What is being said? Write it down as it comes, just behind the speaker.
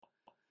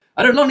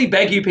I don't only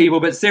beg you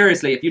people, but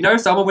seriously, if you know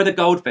someone with a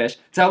goldfish,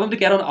 tell them to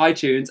get on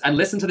iTunes and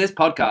listen to this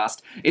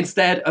podcast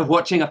instead of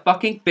watching a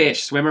fucking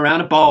fish swim around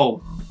a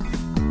bowl.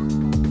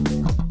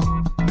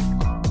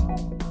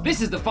 This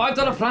is the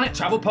 $5 Planet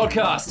Travel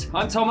Podcast.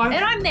 I'm Tomo.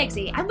 And I'm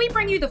Megzy, and we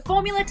bring you the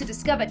formula to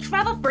discover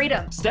travel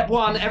freedom. Step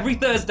 1, every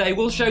Thursday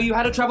we'll show you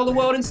how to travel the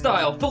world in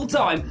style,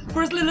 full-time,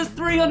 for as little as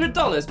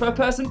 $300 per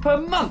person per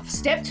month.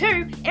 Step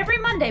 2, every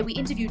Monday we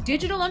interview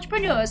digital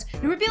entrepreneurs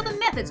who reveal the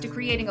methods to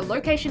creating a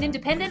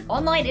location-independent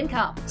online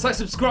income. So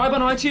subscribe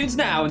on iTunes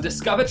now and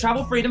discover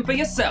travel freedom for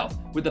yourself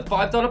with the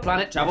 $5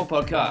 Planet Travel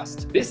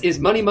Podcast. This is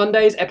Money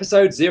Mondays,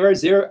 episode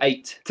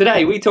 008.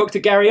 Today we talk to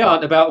Gary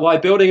Arndt about why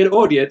building an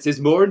audience is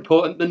more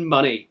important than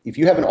money. If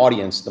you have an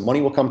audience, the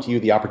money will come to you,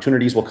 the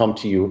opportunities will come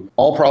to you.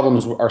 All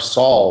problems are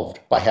solved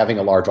by having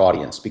a large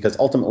audience, because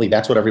ultimately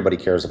that's what everybody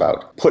cares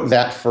about. Put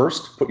that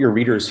first, put your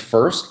readers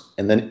first,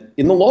 and then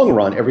in the long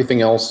run,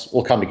 everything else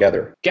will come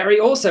together.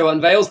 Gary also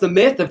unveils the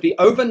myth of the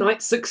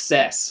overnight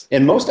success.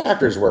 And most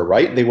actors were,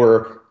 right? They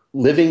were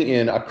living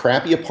in a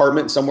crappy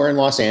apartment somewhere in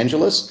Los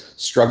Angeles,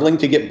 struggling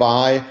to get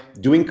by,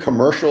 doing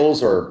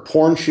commercials or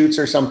porn shoots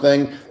or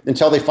something,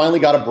 until they finally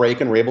got a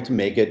break and were able to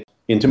make it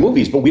into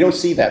movies. But we don't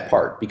see that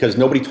part because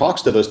nobody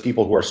talks to those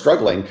people who are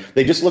struggling.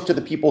 They just look to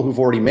the people who've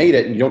already made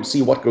it, and you don't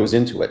see what goes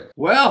into it.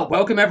 Well,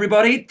 welcome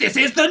everybody. This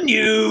is the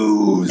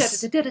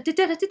news.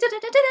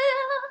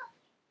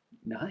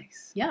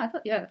 Nice. Yeah,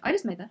 I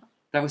just made that up.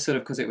 That was sort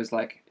of because it was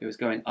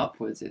going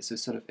upwards.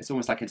 It's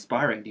almost like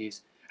inspiring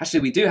news.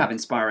 Actually, we do have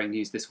inspiring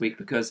news this week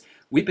because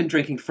we've been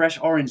drinking fresh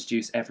orange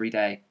juice every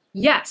day.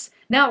 Yes.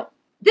 Now,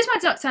 this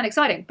might not sound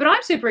exciting, but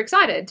I'm super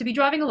excited to be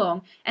driving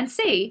along and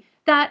see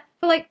that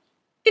for like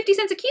 50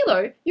 cents a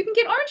kilo, you can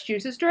get orange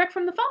juices direct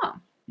from the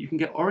farm. You can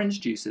get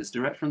orange juices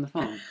direct from the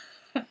farm?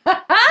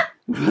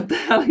 What the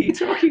hell are you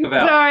talking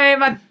about?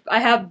 Sorry, I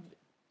have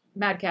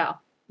mad cow.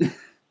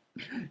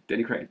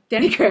 Denny Crane.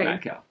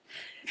 Mad cow.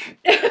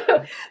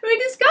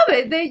 We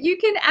discovered that you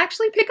can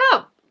actually pick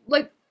up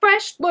like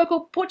fresh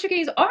local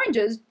Portuguese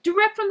oranges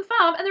direct from the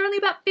farm, and they're only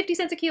about 50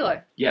 cents a kilo.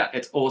 Yeah,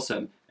 it's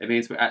awesome. It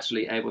means we're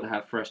actually able to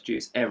have fresh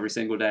juice every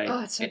single day.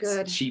 Oh, it's so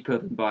good. It's cheaper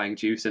than buying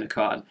juice in a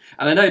carton.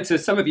 And I know to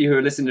some of you who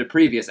are listening to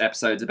previous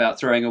episodes about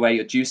throwing away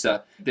your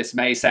juicer, this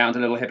may sound a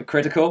little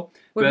hypocritical.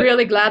 We're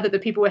really glad that the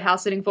people we're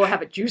house sitting for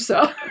have a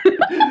juicer.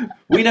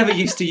 We never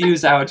used to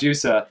use our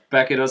juicer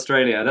back in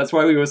Australia. That's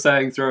why we were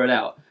saying throw it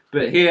out.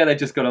 But here they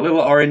just got a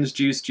little orange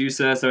juice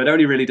juicer, so it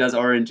only really does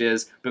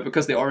oranges. But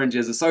because the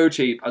oranges are so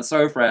cheap and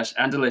so fresh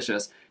and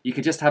delicious, you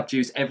can just have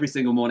juice every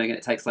single morning, and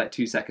it takes like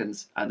 2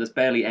 seconds. And there's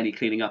barely any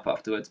cleaning up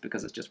afterwards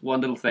because it's just one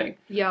little thing.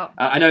 Yeah.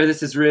 I know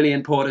this is really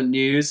important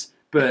news,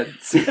 but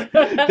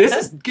this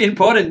is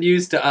important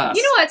news to us.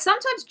 You know what?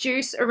 Sometimes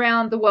juice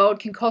around the world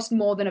can cost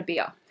more than a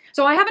beer.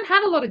 So I haven't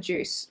had a lot of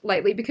juice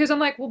lately because I'm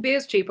like, well,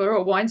 beer's cheaper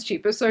or wine's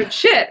cheaper, so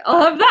shit, I'll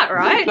have that,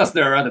 right? Plus,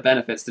 there are other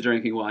benefits to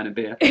drinking wine and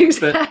beer.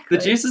 Exactly. But the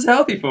juice is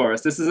healthy for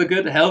us. This is a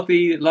good,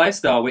 healthy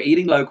lifestyle. We're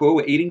eating local,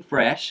 we're eating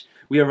fresh.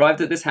 We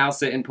arrived at this house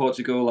sit in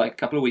Portugal like a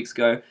couple of weeks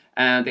ago,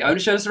 and the owner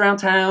showed us around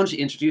town. She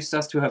introduced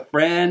us to her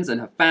friends and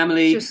her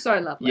family. Just so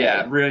lovely.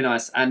 Yeah, really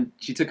nice. And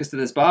she took us to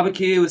this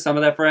barbecue with some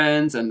of their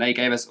friends, and they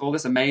gave us all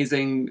this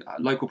amazing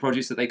local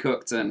produce that they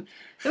cooked and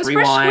It was free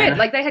fresh wine. squid.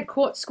 Like they had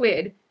caught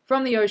squid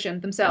from the ocean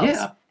themselves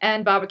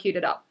and barbecued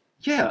it up.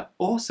 Yeah,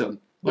 awesome.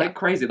 Like Yeah.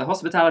 crazy. The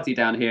hospitality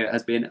down here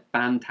has been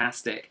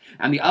fantastic.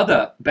 And the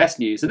other best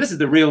news, and this is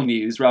the real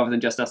news rather than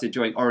just us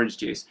enjoying orange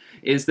juice,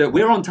 is that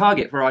we're on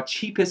target for our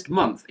cheapest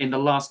month in the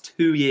last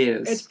 2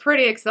 years. It's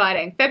pretty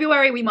exciting.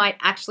 February, we might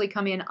actually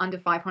come in under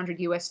 500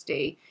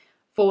 USD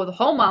for the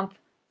whole month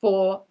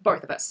for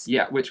both of us.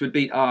 Yeah, which would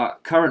beat our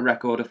current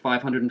record of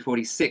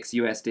 546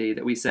 USD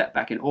that we set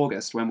back in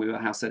August when we were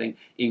house sitting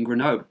in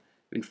Grenoble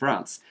in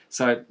France.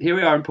 So here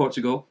we are in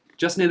Portugal,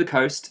 just near the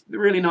coast. A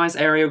really nice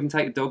area. We can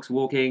take the dogs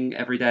walking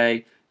every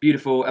day.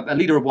 Beautiful. A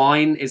litre of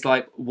wine is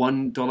like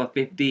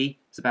 $1.50.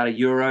 It's about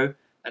 €1.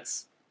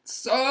 That's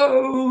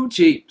so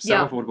cheap,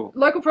 so affordable.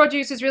 Local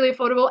produce is really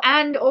affordable.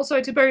 And also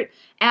to boot,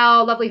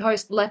 our lovely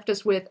host left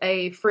us with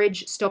a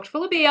fridge stocked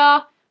full of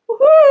beer.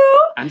 Woohoo!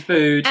 And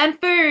food. And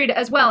food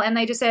as well. And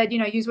they just said,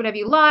 use whatever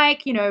you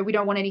like. We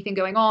don't want anything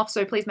going off,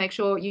 so please make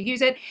sure you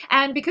use it.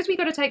 And because we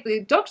got to take the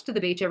dogs to the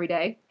beach every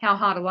day, how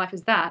hard a life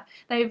is that?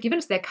 They've given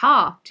us their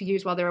car to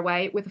use while they're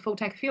away with a full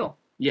tank of fuel.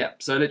 Yeah,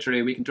 so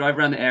literally we can drive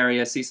around the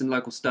area, see some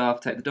local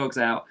stuff, take the dogs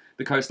out.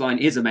 The coastline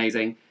is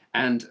amazing.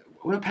 And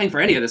we're not paying for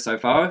any of this so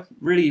far.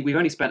 Really, we've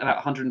only spent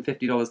about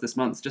 $150 this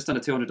month, just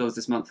under $200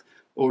 this month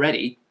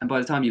already. And by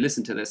the time you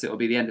listen to this, it'll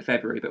be the end of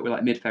February, but we're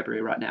like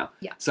mid-February right now.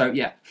 Yeah. So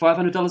yeah,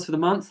 $500 for the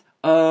month.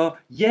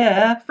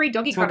 Yeah. Free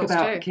doggy Talk cuddles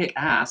about too. kick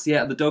ass.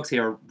 Yeah, the dogs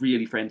here are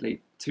really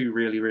friendly. 2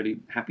 really, really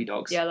happy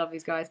dogs. Yeah, I love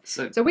these guys.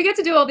 So we get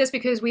to do all this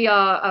because we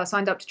are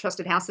signed up to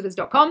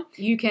trustedhousesitters.com.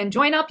 You can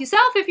join up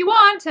yourself if you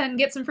want and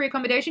get some free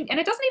accommodation. And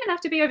it doesn't even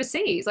have to be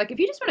overseas. Like if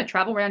you just want to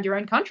travel around your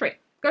own country,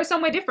 Go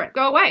somewhere different.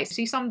 Go away.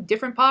 See some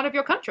different part of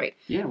your country.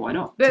 Yeah, why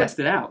not? But- Test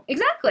it out.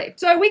 Exactly.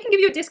 So we can give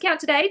you a discount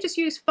today. Just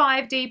use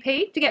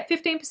 5DP to get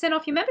 15%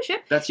 off your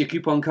membership. That's your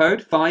coupon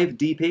code,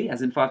 5DP,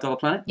 as in $5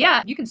 Planet.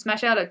 Yeah, you can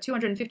smash out a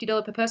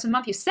 $250 per person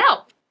month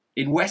yourself.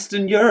 In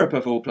Western Europe,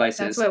 of all places.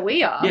 That's where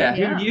we are. Yeah,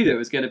 who knew it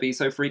was going to be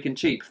so freaking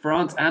cheap?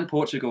 France and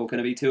Portugal going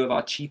to be two of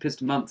our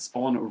cheapest months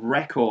on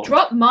record.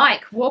 Drop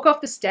mic. Walk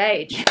off the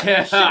stage.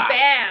 Yeah.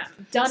 Bam.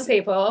 Done,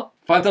 people.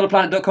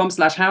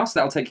 $5planet.com/house.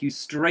 That'll take you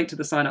straight to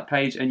the sign up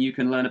page and you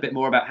can learn a bit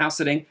more about house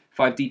sitting,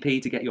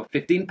 5DP, to get your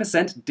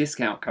 15%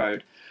 discount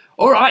code.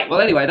 All right, well,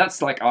 anyway,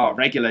 that's like our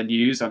regular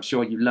news. I'm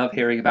sure you love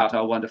hearing about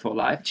our wonderful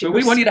life. But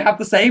we Juice. want you to have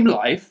the same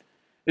life.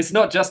 It's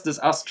not just as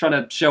us trying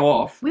to show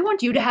off. We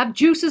want you to have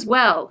juice as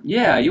well.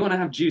 Yeah, you want to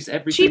have juice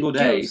every Cheap single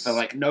day juice. for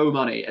like no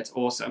money. It's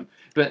awesome.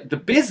 But the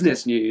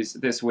business news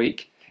this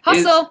week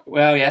Hustle. is,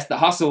 well, yes, the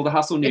hustle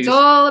news. It's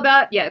all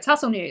about, it's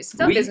hustle news. It's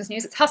not We- business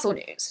news, it's hustle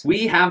news.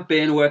 We have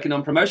been working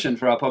on promotion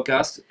for our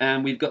podcast,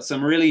 and we've got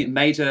some really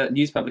major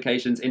news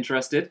publications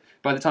interested.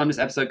 By the time this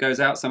episode goes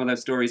out, some of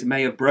those stories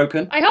may have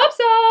broken. I hope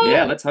so.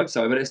 Yeah, let's hope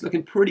so. But it's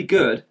looking pretty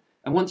good.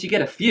 And once you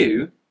get a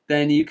few,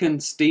 then you can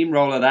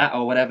steamroller that,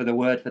 or whatever the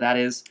word for that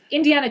is.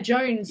 Indiana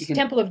Jones, You can-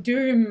 Temple of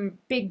Doom,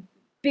 big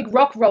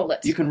rock roll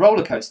it. You can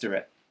roller coaster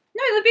it.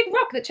 No, the big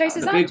rock that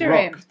chases The big after rock,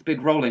 him. the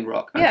big rolling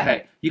rock. Yeah.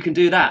 Okay, you can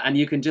do that, and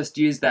you can just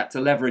use that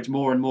to leverage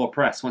more and more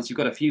press. Once you've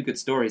got a few good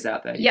stories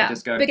out there, you Yeah, can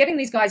just go. but getting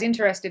these guys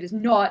interested is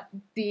not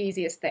the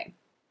easiest thing,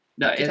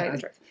 No, to tell you the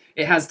truth.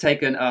 it has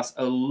taken us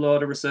a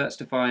lot of research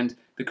to find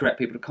the correct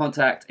people to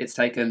contact. It's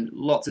taken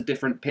lots of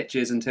different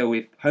pitches until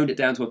we've honed it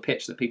down to a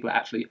pitch that people are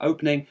actually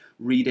opening,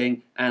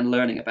 reading, and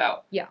learning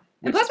about. Yeah.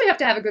 And Which- plus we have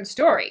to have a good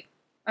story.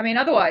 I mean,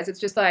 otherwise it's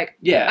just like,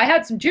 Yeah, I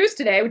had some juice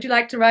today. Would you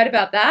like to write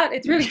about that?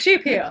 It's really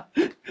cheap here.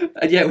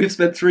 and yet we've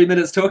spent 3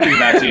 minutes talking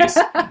about juice.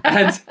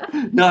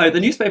 And no, the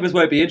newspapers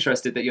won't be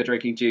interested that you're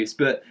drinking juice,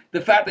 but the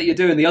fact that you're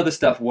doing the other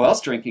stuff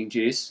whilst drinking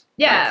juice,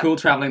 Yeah. like cool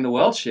traveling the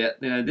world shit,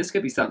 this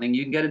could be something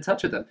you can get in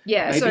touch with them.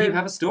 Yeah, Maybe so you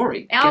have a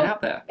story. our- Get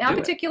out there. Our Do it.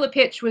 particular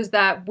pitch was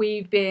that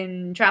we've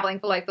been traveling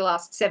for like the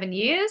last 7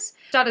 years.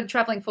 Started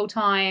traveling full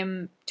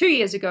time 2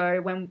 years ago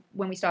when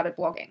we started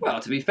blogging. Well,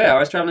 to be fair, I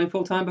was traveling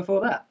full time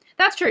before that.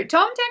 That's true.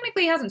 Tom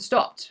technically hasn't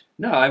stopped.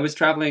 No, I was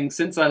traveling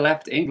since I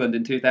left England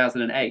in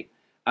 2008.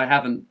 I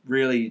haven't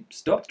really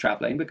stopped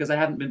traveling because I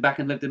haven't been back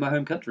and lived in my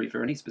home country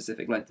for any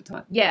specific length of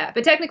time. Yeah,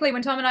 but technically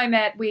when Tom and I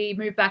met, we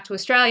moved back to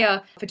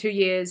Australia for 2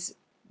 years.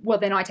 Well,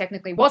 then I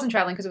technically wasn't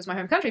traveling because it was my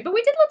home country, but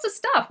we did lots of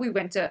stuff. We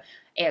went to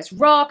Ayers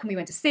Rock, and we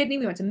went to Sydney,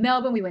 we went to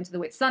Melbourne, we went to the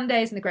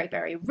Whitsundays and the Great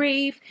Barrier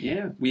Reef.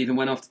 Yeah, we even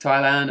went off to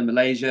Thailand and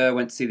Malaysia,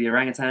 went to see the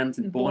orangutans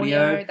in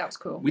Borneo. That was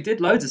cool. We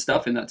did loads of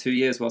stuff in that 2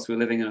 years whilst we were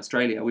living in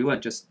Australia. We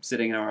weren't just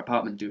sitting in our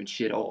apartment doing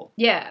shit all.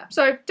 Yeah.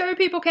 So do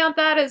people count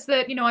that as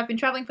that, I've been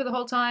traveling for the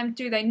whole time?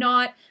 Do they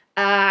not?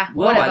 Well,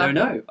 Whatever.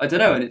 I don't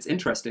know, and it's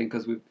interesting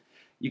because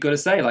you got to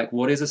say, like,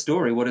 what is a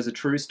story? What is a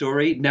true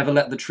story? Never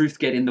let the truth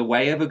get in the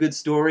way of a good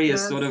story.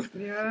 Is sort of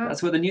Yeah.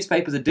 that's what the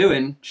newspapers are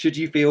doing. Should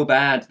you feel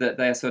bad that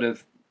they're sort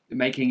of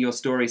making your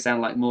story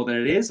sound like more than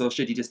it is, or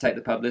should you just take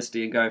the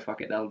publicity and go,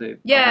 fuck it, that'll do? I'll have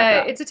Yeah,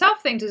 that. it's a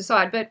tough thing to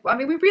decide, but I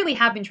mean, we really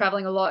have been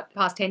traveling a lot the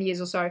past 10 years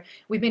or so.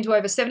 We've been to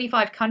over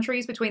 75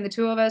 countries between the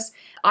two of us.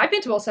 I've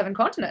been to all 7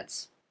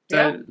 continents.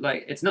 So,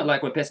 like, it's not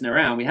like we're pissing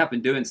around. We have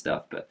been doing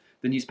stuff, but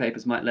the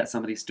newspapers might let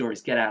some of these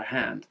stories get out of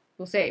hand.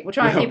 We'll see. We'll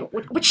try and keep it.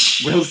 We'll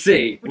see. We'll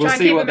We'll try and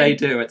see keep what them they in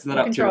do. It's not full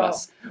up control. to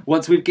us.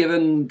 Once we've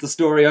given the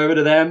story over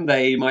to them,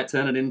 they might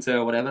turn it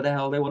into whatever the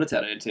hell they want to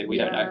turn it into. We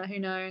don't know. Who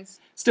knows?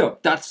 Still,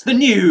 that's the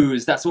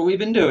news. That's what we've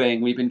been doing.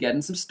 We've been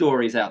getting some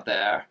stories out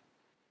there.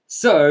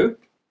 So,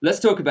 let's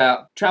talk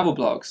about travel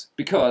blogs,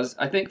 because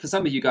I think for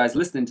some of you guys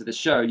listening to the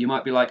show, you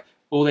might be like,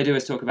 all they do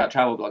is talk about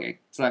travel blogging.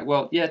 It's like,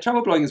 well, yeah,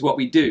 travel blogging is what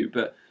we do,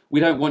 but we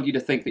don't want you to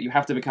think that you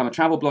have to become a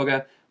travel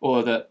blogger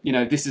or that,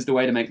 this is the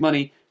way to make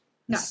money.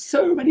 No. There's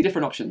so many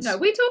different options. No,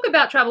 we talk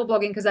about travel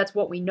blogging because that's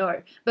what we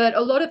know. But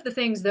a lot of the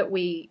things that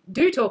we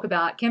do talk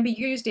about can be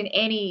used in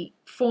any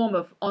form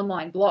of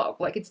online blog.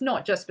 Like, it's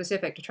not just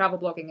specific to travel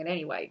blogging in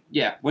any way.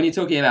 Yeah, when you're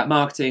talking about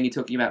marketing, you're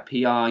talking about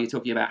PR, you're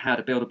talking about how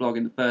to build a blog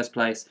in the first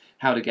place,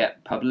 how to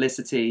get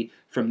publicity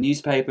from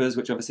newspapers,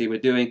 which obviously we're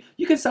doing.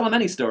 You can sell them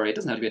any story. It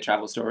doesn't have to be a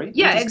travel story.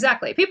 You Yeah, just-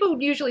 exactly.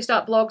 People usually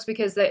start blogs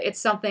because it's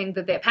something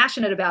that they're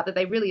passionate about, that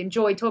they really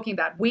enjoy talking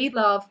about. We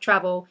love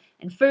travel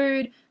and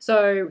food,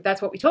 so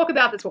that's what we talk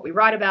about, that's what we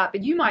write about.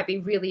 But you might be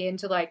really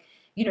into, like,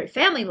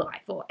 family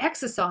life or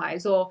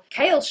exercise or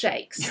kale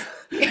shakes.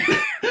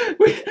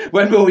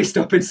 When will we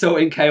stop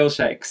insulting kale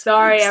shakes?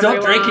 Sorry, Stop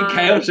everyone. drinking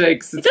kale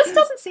shakes. It just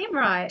doesn't seem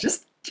right.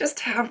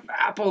 Just have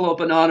apple or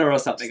banana or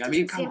something. Just I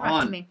mean, doesn't come seem right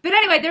to on. me. But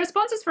anyway, there are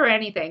sponsors for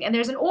anything, and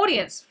there's an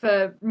audience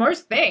for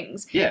most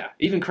things. Yeah,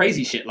 even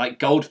crazy shit like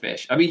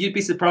goldfish. I mean, you'd be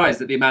surprised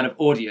at the amount of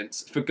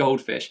audience for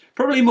goldfish.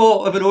 Probably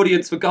more of an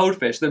audience for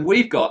goldfish than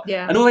we've got.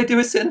 Yeah. And all they do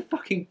is sit in a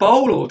fucking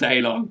bowl all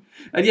day long.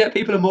 And yet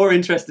people are more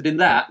interested in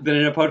that than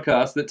in a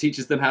podcast that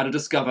teaches them how to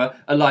discover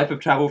a life of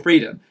travel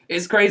freedom.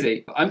 It's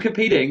crazy. I'm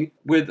competing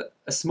with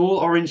a small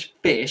orange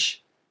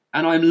fish,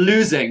 and I'm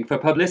losing for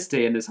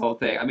publicity in this whole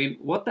thing. I mean,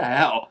 what the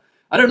hell?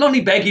 I don't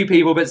only beg you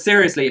people, but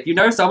seriously, if you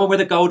know someone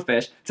with a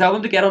goldfish, tell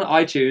them to get on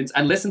iTunes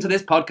and listen to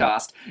this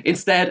podcast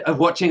instead of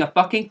watching a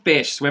fucking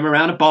fish swim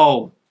around a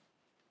bowl.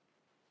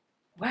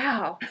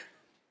 Wow.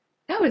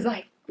 That was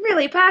like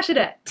really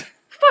passionate.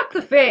 Fuck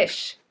the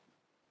fish.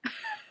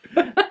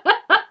 But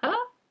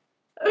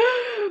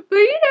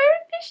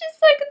fish is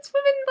like can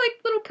swim in like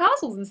little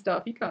castles and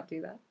stuff. You can't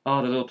do that.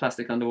 Oh, the little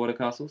plastic underwater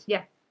castles?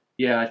 Yeah.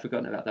 Yeah, I'd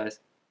forgotten about those.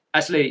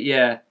 Actually,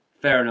 yeah,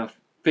 fair enough.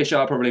 Fish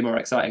are probably more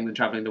exciting than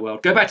travelling the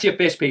world. Go back to your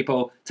fish,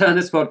 people. Turn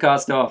this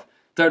podcast off.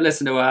 Don't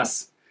listen to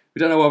us. We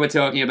don't know what we're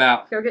talking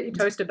about. Go get your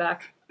toaster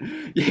back.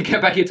 You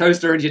get back your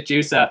toaster and your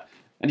juicer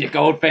and your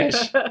goldfish.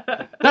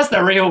 That's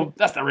the real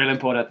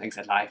important things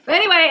in life.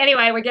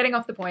 Anyway, we're getting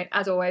off the point,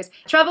 as always.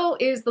 Travel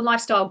is the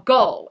lifestyle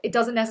goal. It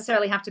doesn't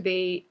necessarily have to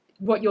be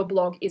what your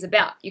blog is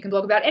about. You can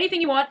blog about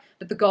anything you want,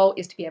 but the goal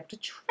is to be able to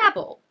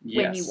travel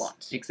when you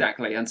want.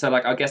 Exactly. And so,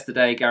 like, our guest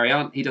today, Gary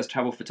Arndt, he does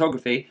travel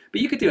photography, but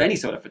you could do any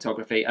sort of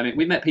photography. I mean,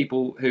 we've met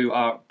people who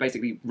are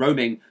basically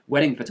roaming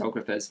wedding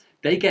photographers.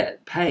 They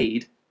get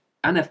paid,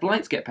 and their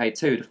flights get paid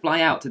too, to fly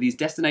out to these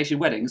destination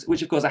weddings,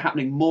 which of course are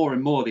happening more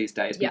and more these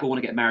days. People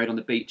want to get married on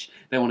the beach.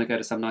 They want to go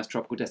to some nice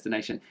tropical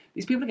destination.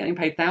 These people are getting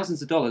paid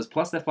thousands of dollars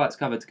plus their flights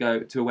covered to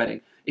go to a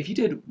wedding. If you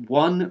did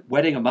one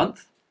wedding a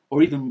month,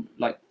 or even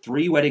like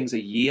 3 weddings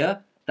a year,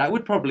 that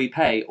would probably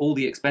pay all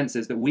the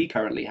expenses that we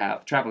currently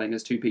have traveling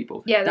as 2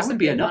 people. Yeah, that would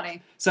be enough.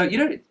 Money. So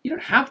you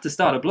don't have to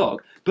start a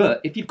blog,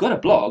 but if you've got a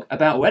blog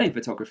about wedding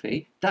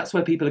photography, that's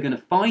where people are going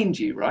to find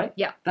you, right?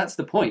 Yeah. That's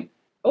the point.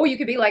 Or you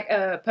could be like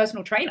a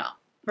personal trainer.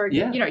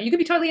 You could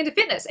be totally into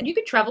fitness, and you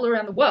could travel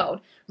around the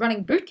world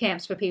running boot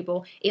camps for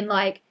people in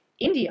like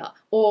India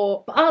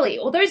or Bali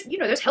or those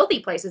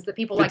healthy places that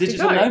people for like to go.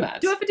 Digital nomads.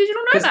 Do it for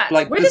digital nomads.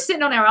 Like, we're just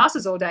sitting on our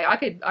asses all day. I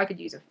could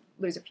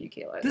lose a few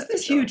kilos. There's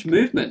this huge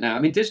movement now. I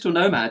mean, digital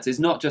nomads is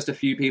not just a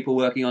few people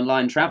working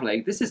online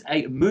traveling. This is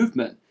a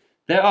movement.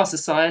 There are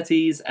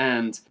societies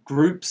and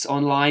groups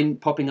online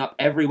popping up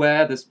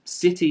everywhere. There's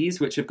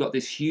cities which have got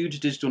this huge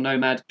digital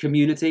nomad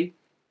community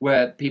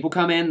where people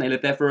come in, they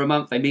live there for a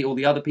month, they meet all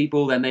the other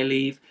people, then they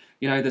leave.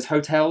 There's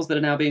hotels that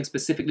are now being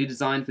specifically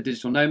designed for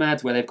digital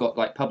nomads where they've got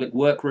like public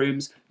work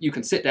rooms. You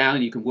can sit down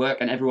and you can work,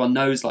 and everyone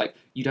knows like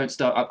you don't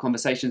start up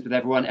conversations with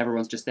everyone.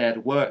 Everyone's just there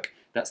to work.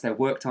 That's their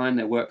work time,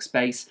 their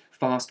workspace,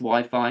 fast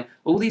Wi-Fi,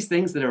 all these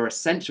things that are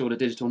essential to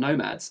digital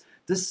nomads.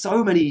 There's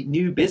so many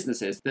new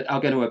businesses that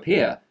are going to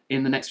appear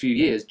in the next few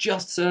years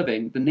just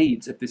serving the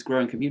needs of this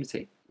growing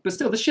community. But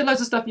still, there's shitloads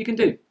of stuff you can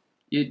do.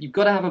 You've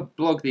got to have a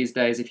blog these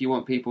days if you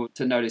want people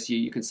to notice you.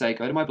 You can say,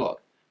 go to my blog.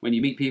 When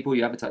you meet people,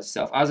 you advertise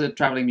yourself. I was a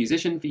traveling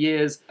musician for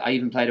years. I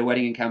even played a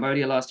wedding in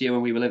Cambodia last year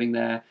when we were living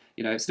there.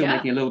 Still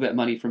making a little bit of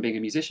money from being a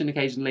musician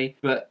occasionally.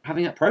 But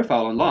having that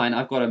profile online,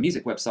 I've got a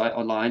music website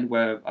online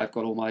where I've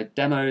got all my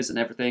demos and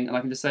everything, and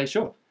I can just say,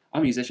 sure,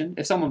 I'm a musician.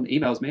 If someone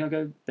emails me, I'll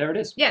go, there it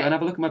is. Yeah. Go and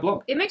have a look at my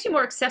blog. It makes you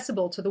more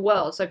accessible to the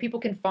world so people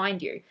can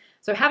find you.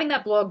 So having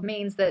that blog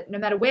means that no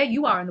matter where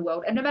you are in the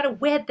world and no matter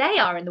where they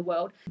are in the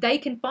world, they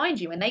can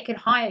find you and they can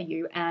hire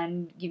you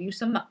and give you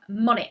some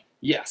money.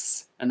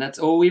 Yes, and that's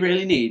all we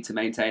really need to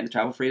maintain the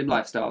travel freedom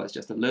lifestyle is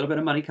just a little bit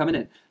of money coming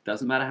in.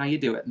 Doesn't matter how you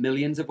do it,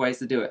 millions of ways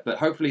to do it, but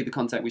hopefully the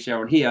content we share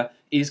on here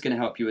is going to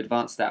help you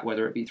advance that,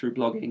 whether it be through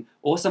blogging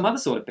or some other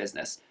sort of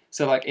business.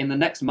 So like in the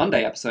next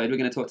Monday episode, we're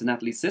going to talk to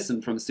Natalie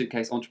Sisson from The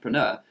Suitcase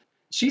Entrepreneur.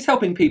 She's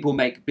helping people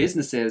make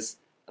businesses,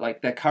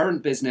 like their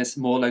current business,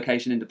 more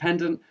location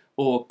independent,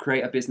 or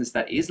create a business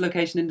that is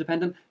location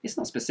independent. It's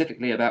not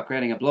specifically about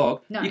creating a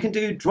blog. No. You can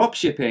do drop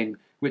shipping,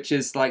 which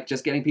is like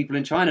just getting people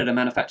in China to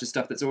manufacture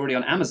stuff that's already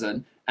on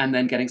Amazon and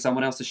then getting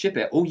someone else to ship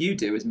it. All you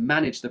do is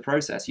manage the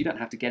process. You don't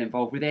have to get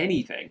involved with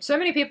anything. So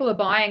many people are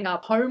buying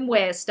up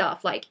homeware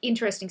stuff, like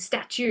interesting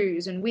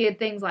statues and weird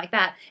things like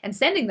that, and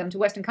sending them to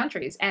Western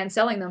countries and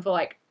selling them for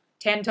like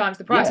 10 times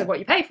the price of what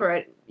you pay for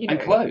it. And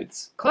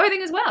clothes.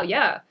 Clothing as well,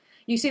 yeah.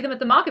 You see them at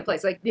the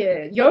marketplace, like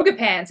the yoga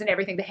pants and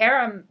everything, the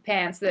harem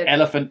pants,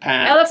 elephant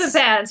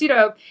pants. You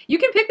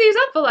can pick these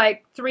up for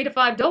like $3 to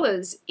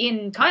 $5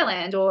 in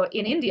Thailand or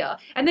in India,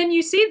 and then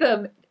you see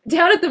them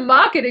down at the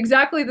market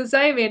exactly the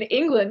same in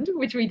England,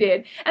 which we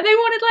did, and they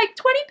wanted like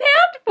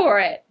 £20 for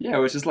it. Yeah,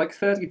 which is like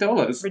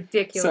 $30.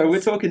 Ridiculous. So we're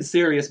talking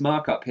serious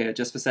markup here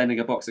just for sending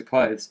a box of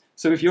clothes.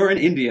 So if you're in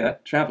India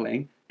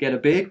traveling, get a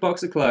big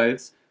box of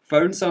clothes,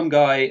 phone some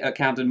guy at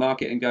Camden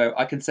Market and go,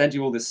 I can send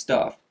you all this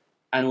stuff.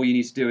 And all you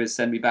need to do is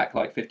send me back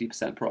like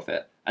 50%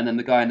 profit. And then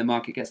the guy in the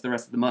market gets the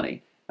rest of the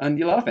money. And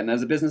you're laughing.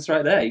 There's a business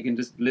right there. You can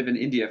just live in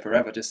India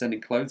forever just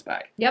sending clothes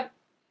back. Yep.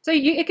 So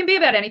it can be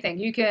about anything.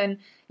 You can,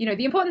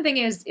 the important thing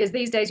is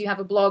these days you have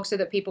a blog so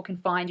that people can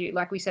find you,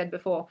 like we said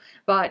before.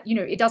 But,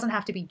 it doesn't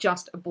have to be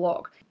just a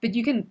blog. But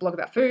you can blog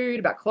about food,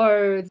 about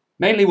clothes.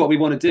 Mainly what we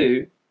want to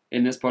do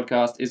in this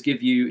podcast is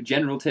give you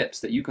general tips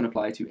that you can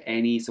apply to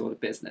any sort of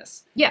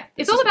business. Yeah.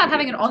 It's all about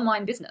having an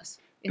online business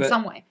in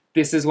some way.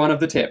 This is one of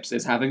the tips,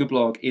 is having a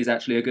blog is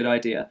actually a good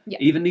idea. Yeah.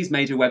 Even these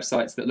major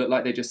websites that look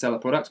like they just sell a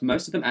product,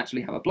 most of them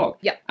actually have a blog.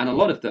 Yeah. And a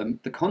lot of them,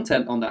 the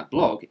content on that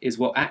blog is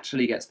what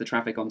actually gets the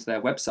traffic onto their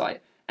website.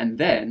 And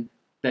then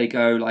they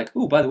go like,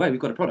 oh, by the way, we've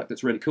got a product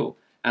that's really cool.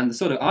 And the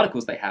sort of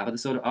articles they have are the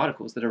sort of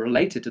articles that are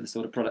related to the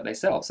sort of product they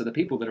sell. So the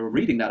people that are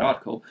reading that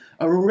article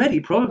are already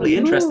probably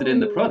interested in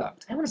the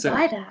product. I want to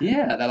buy that.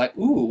 Yeah, they're like,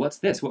 ooh, what's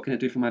this? What can it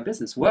do for my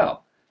business?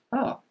 Well,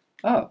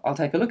 I'll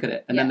take a look at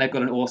it. And then they've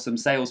got an awesome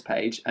sales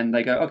page and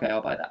they go, okay,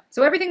 I'll buy that.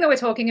 So everything that we're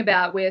talking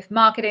about with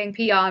marketing,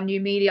 PR,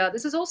 new media,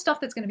 this is all stuff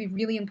that's going to be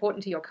really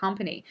important to your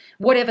company,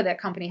 whatever that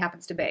company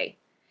happens to be.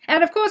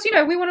 And of course,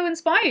 we want to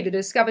inspire you to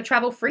discover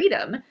travel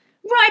freedom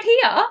right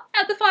here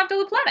at the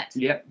 $5 Planet.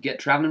 Yep, get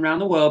traveling around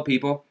the world,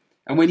 people.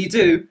 And when you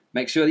do,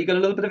 make sure you got a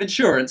little bit of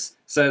insurance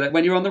so that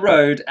when you're on the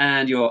road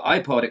and your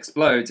iPod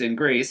explodes in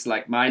Greece,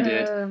 like mine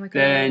did,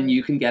 then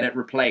you can get it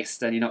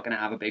replaced and you're not going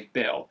to have a big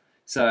bill.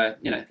 So,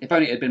 if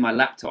only it had been my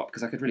laptop,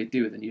 because I could really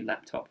do with a new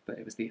laptop, but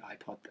it was the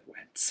iPod that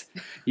went.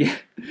 Yeah.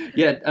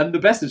 And the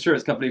best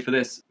insurance company for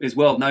this is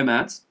World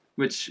Nomads,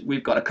 which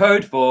we've got a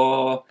code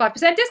for.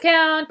 5%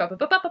 discount. Go to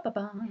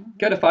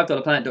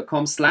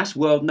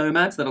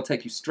 $5planet.com/worldnomads. That'll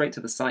take you straight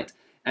to the site.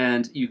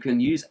 And you can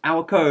use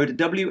our code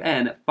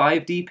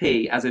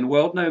WN5DP, as in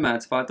World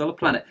Nomads, $5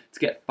 Planet, to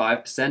get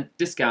 5%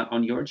 discount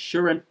on your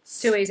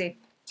insurance. Too easy.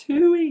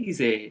 Too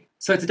easy.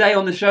 So today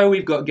on the show,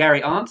 we've got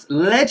Gary Arndt,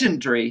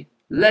 legendary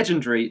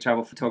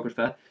travel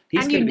photographer.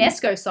 He's and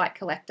UNESCO site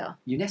collector.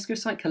 UNESCO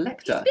site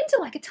collector? He's been to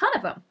like a ton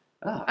of them.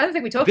 Oh, I don't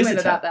think we talked to him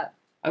about that.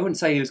 I wouldn't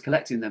say he was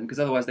collecting them, because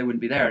otherwise they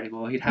wouldn't be there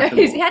anymore. He'd have them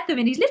all. He had them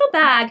in his little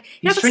bag.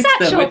 He shrinks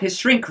them with his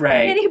shrink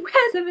ray. And he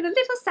wears them in a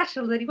little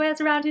satchel that he wears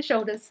around his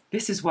shoulders.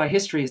 This is why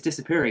history is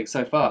disappearing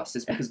so fast.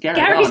 It's because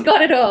Gary's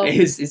got it all.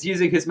 Is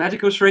using his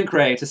magical shrink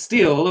ray to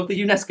steal all of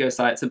the UNESCO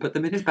sites and put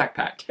them in his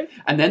backpack.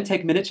 And then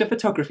take miniature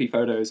photography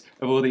photos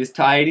of all these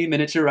tiny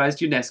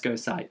miniaturized UNESCO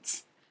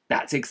sites.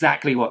 That's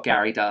exactly what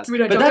Gary does. We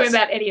don't talk to him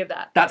about any of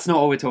that. That's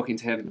not what we're talking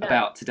to him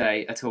about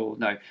today at all.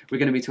 No, we're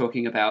going to be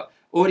talking about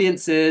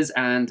audiences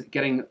and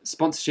getting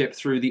sponsorship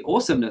through the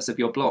awesomeness of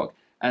your blog.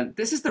 And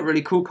this is the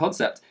really cool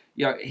concept.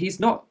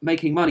 He's not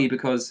making money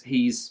because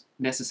he's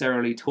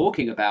necessarily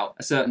talking about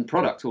a certain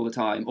product all the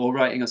time or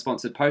writing a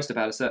sponsored post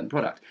about a certain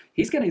product.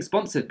 He's getting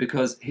sponsored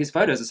because his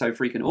photos are so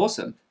freaking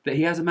awesome that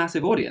he has a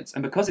massive audience.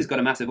 And because he's got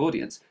a massive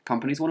audience,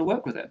 companies want to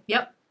work with him.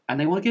 Yep. And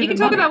they want to give him money. He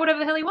can talk about whatever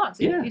the hell he wants.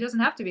 Yeah. He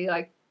doesn't have to be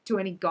like to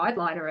any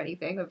guideline or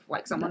anything of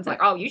like someone's like,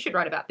 oh, you should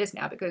write about this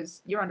now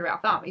because you're under our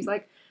thumb. He's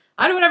like,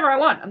 I do whatever I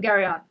want. I'm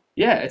Gary Arndt.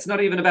 Yeah, it's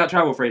not even about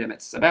travel freedom.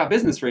 It's about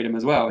business freedom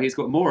as well. He's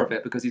got more of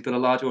it because he's got a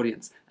large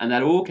audience. And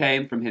that all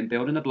came from him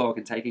building a blog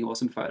and taking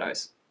awesome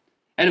photos.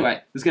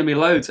 Anyway, there's going to be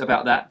loads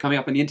about that coming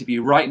up in the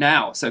interview right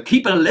now. So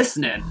keep a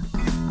listening.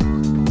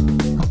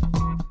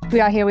 We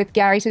are here with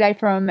Gary today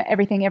from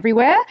Everything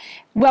Everywhere.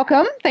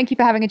 Welcome. Thank you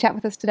for having a chat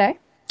with us today.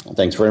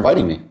 Thanks for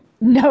inviting me.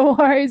 No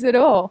worries at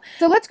all.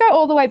 So let's go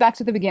all the way back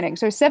to the beginning.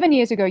 So 7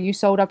 years ago, you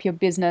sold up your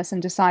business and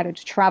decided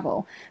to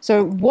travel.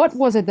 So what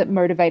was it that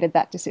motivated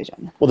that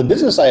decision? Well, the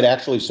business I had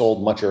actually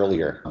sold much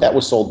earlier. That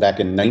was sold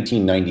back in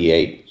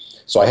 1998.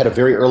 So I had a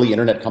very early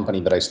internet company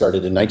that I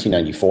started in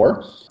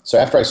 1994. So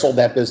after I sold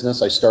that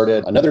business, I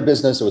started another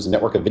business. It was a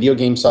network of video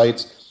game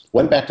sites.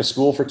 Went back to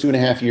school for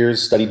 2.5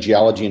 years, studied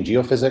geology and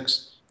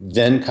geophysics.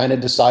 Then kind of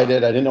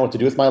decided I didn't know what to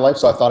do with my life,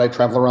 so I thought I'd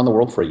travel around the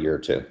world for a year or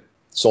two.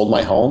 Sold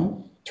my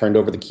home. Turned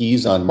over the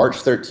keys on March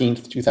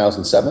 13th,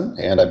 2007,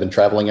 and I've been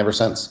traveling ever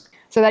since.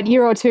 So that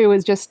year or two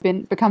has just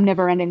become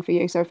never-ending for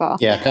you so far?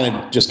 Yeah, kind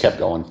of just kept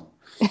going.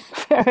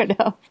 Fair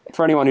enough.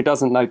 For anyone who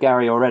doesn't know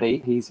Gary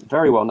already, he's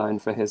very well known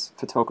for his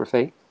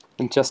photography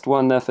and just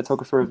won the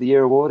Photographer of the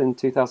Year award in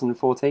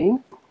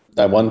 2014.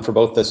 I won for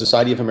both the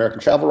Society of American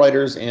Travel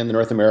Writers and the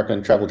North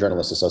American Travel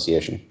Journalists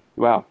Association.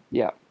 Wow,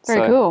 yeah.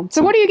 Very cool.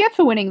 So what do you get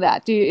for winning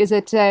that? Is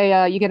it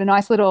you get a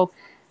nice little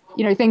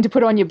thing to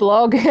put on your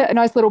blog, a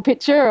nice little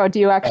picture, or do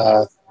you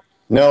actually?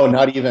 No,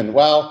 not even.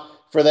 Well,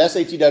 for the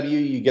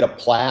SATW, you get a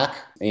plaque,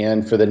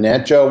 and for the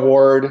NATJA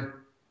award,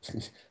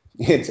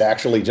 it's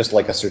actually just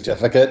like a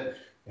certificate,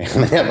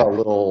 and they have a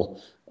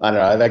little, I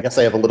don't know, I guess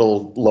I have a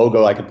little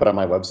logo I could put on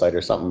my website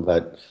or something,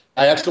 but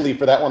I actually,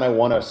 for that one, I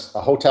won a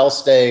hotel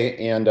stay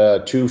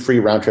and 2 free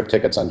round-trip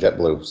tickets on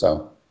JetBlue,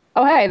 so.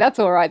 Oh, hey, that's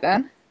all right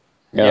then.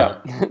 Yeah.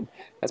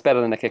 That's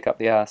better than a kick up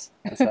the ass,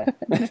 I'd say.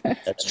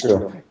 That's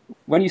true.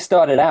 When you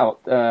started out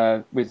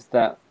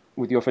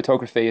with your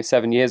photography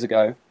 7 years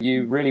ago,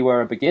 you really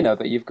were a beginner,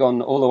 but you've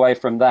gone all the way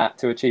from that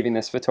to achieving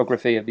this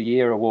Photography of the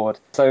Year award.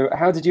 So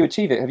how did you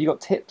achieve it? Have you got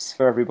tips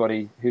for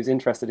everybody who's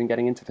interested in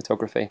getting into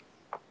photography?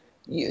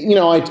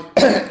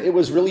 It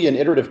was really an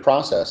iterative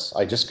process.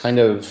 I just kind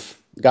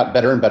of got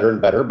better and better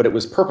and better, but it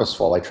was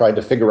purposeful. I tried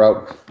to figure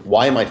out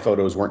why my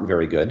photos weren't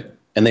very good,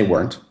 and they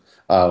weren't.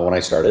 When I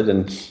started,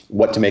 and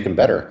what to make them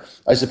better.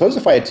 I suppose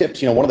if I had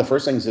tips, one of the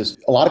first things is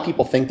a lot of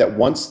people think that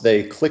once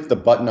they click the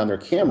button on their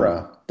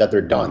camera that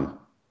they're done,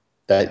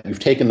 that you've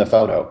taken the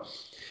photo.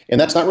 And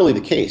that's not really the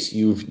case.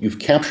 You've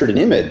captured an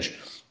image,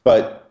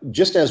 but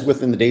just as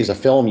within the days of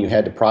film you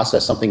had to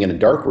process something in a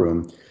dark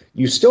room,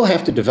 you still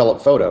have to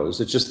develop photos.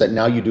 It's just that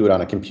now you do it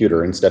on a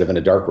computer instead of in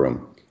a dark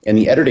room. And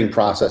the editing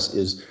process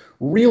is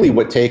really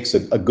what takes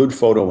a good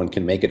photo and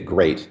can make it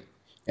great.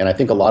 And I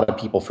think a lot of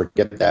people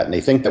forget that. And they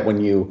think that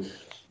when you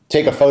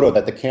take a photo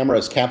that the camera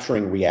is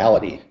capturing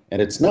reality,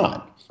 and it's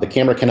not. The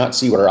camera cannot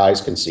see what our eyes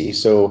can see,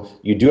 so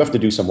you do have to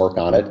do some work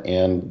on it,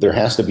 and there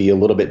has to be a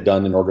little bit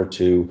done in order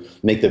to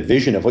make the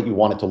vision of what you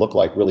want it to look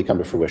like really come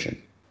to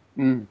fruition.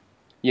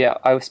 Yeah,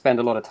 I spend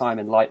a lot of time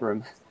in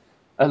Lightroom.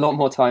 A lot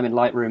more time in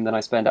Lightroom than I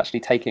spend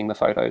actually taking the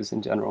photos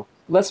in general.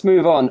 Let's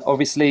move on.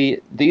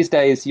 Obviously, these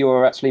days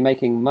you're actually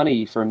making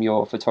money from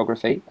your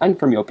photography and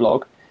from your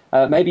blog.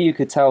 Maybe you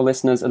could tell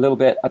listeners a little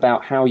bit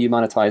about how you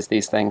monetize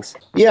these things.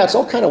 Yeah, it's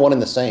all kind of one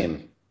and the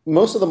same.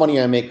 Most of the money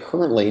I make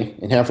currently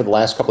and have for the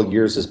last couple of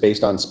years is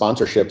based on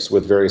sponsorships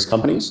with various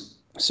companies.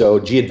 So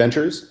G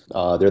Adventures,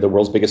 they're the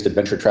world's biggest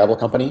adventure travel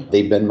company.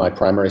 They've been my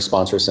primary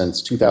sponsor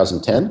since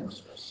 2010.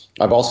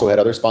 I've also had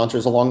other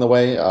sponsors along the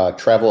way.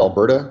 Travel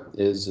Alberta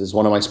is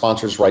one of my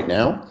sponsors right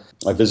now.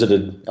 I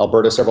visited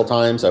Alberta several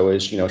times. I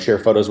always, share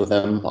photos with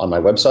them on my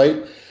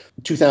website.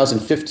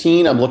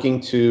 2015, I'm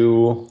looking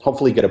to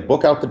hopefully get a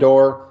book out the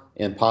door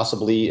and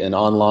possibly an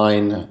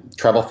online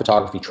travel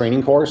photography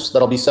training course that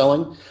I'll be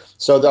selling.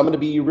 So I'm going to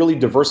be really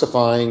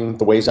diversifying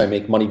the ways I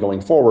make money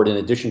going forward in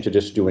addition to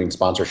just doing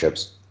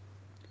sponsorships,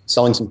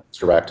 selling some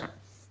direct.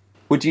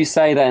 Would you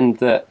say then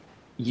that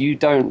you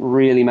don't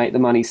really make the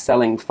money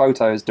selling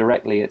photos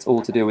directly? It's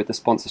all to do with the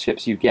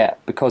sponsorships you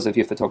get because of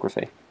your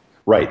photography.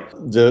 Right.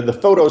 The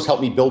photos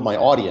help me build my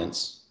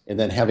audience, and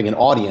then having an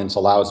audience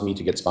allows me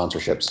to get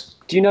sponsorships.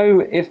 Do you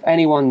know if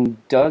anyone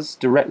does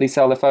directly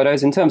sell their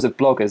photos? In terms of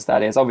bloggers,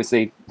 that is.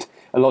 Obviously,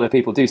 a lot of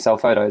people do sell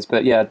photos,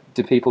 but yeah,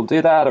 do people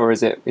do that? Or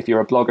is it, if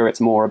you're a blogger, it's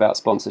more about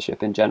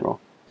sponsorship in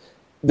general?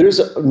 There's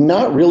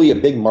not really a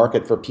big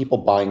market for people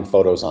buying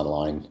photos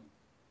online.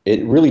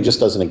 It really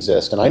just doesn't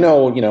exist. And I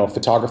know,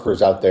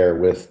 photographers out there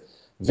with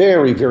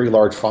very, very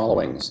large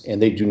followings,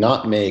 and they do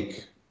not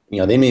make,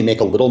 they may make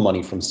a little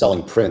money from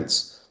selling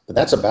prints, but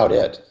that's about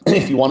it.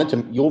 If you wanted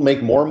to, you'll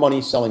make more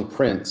money selling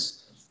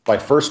prints by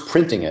first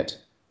printing it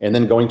and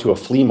then going to a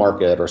flea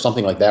market or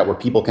something like that where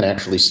people can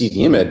actually see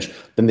the image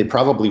than they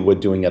probably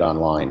would doing it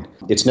online.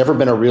 It's never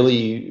been a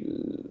really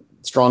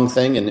strong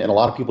thing, and a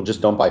lot of people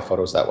just don't buy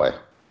photos that way.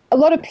 A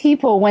lot of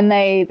people, when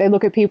they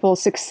look at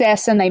people's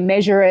success and they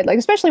measure it, like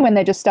especially when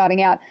they're just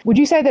starting out, would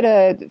you say that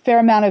a fair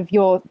amount of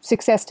your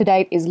success to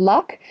date is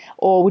luck?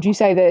 Or would you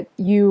say that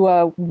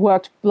you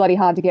worked bloody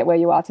hard to get where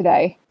you are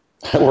today?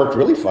 I worked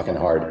really fucking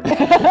hard.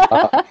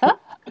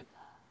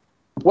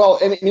 Well,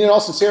 and in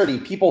all sincerity,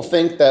 people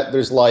think that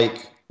there's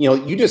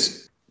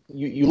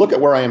you look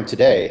at where I am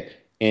today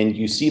and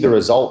you see the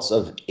results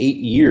of 8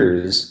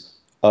 years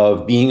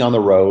of being on the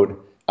road.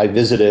 I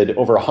visited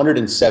over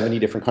 170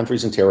 different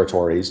countries and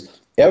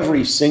territories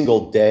every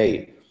single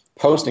day,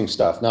 posting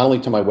stuff, not only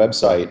to my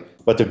website,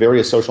 but to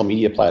various social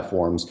media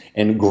platforms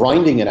and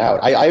grinding it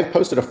out. I've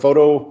posted a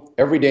photo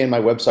every day on my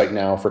website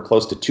now for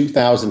close to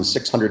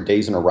 2,600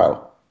 days in a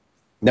row.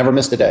 Never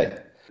missed a day.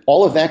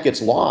 All of that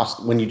gets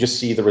lost when you just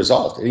see the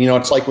result.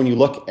 It's like when you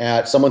look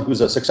at someone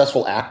who's a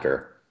successful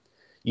actor.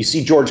 You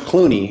see George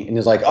Clooney and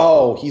is like,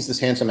 oh, he's this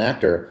handsome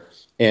actor.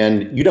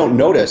 And you don't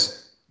notice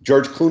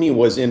George Clooney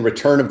was in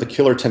Return of the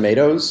Killer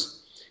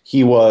Tomatoes.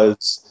 He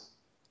was,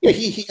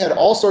 he had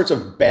all sorts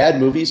of bad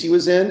movies he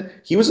was in.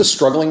 He was a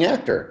struggling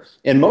actor.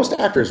 And most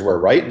actors were,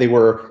 right? They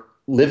were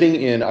living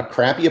in a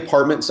crappy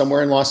apartment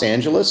somewhere in Los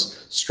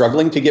Angeles,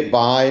 struggling to get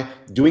by,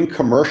 doing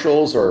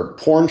commercials or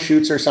porn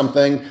shoots or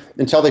something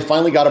until they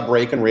finally got a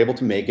break and were able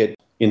to make it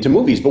into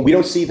movies. But we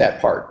don't see that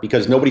part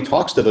because nobody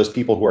talks to those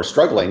people who are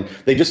struggling.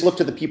 They just look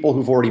to the people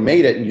who've already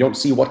made it, and you don't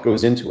see what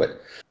goes into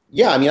it.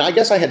 Yeah, I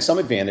guess I had some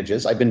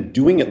advantages. I've been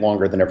doing it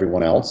longer than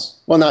everyone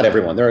else. Well, not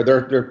everyone. There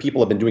are people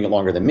who have been doing it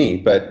longer than me,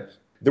 but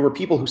there were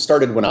people who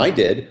started when I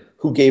did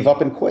who gave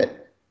up and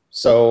quit.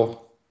 So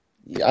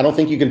I don't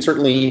think you can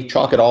certainly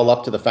chalk it all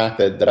up to the fact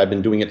that I've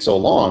been doing it so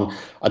long.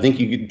 I think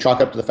you could chalk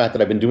up to the fact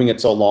that I've been doing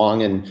it so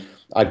long and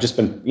I've just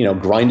been,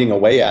 grinding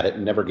away at it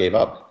and never gave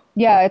up.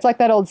 Yeah, it's like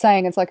that old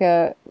saying, it's like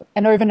an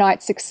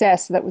overnight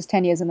success that was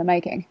 10 years in the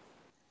making.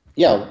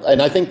 Yeah,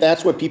 and I think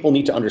that's what people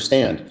need to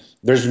understand.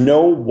 There's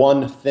no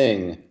one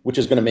thing which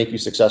is going to make you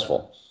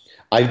successful.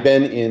 I've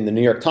been in the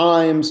New York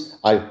Times.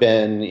 I've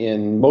been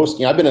in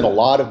I've been in a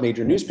lot of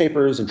major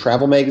newspapers and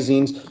travel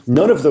magazines.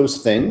 None of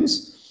those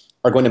things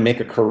are going to make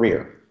a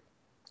career.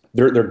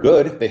 They're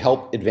good. They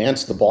help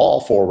advance the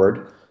ball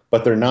forward,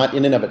 but they're not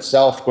in and of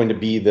itself going to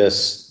be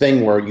this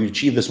thing where you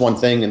achieve this one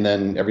thing and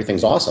then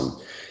everything's awesome.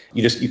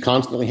 You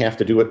constantly have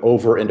to do it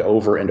over and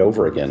over and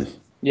over again.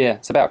 Yeah,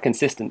 it's about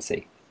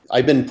consistency.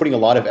 I've been putting a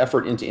lot of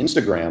effort into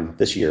Instagram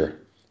this year,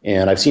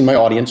 and I've seen my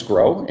audience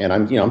grow, and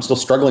I'm still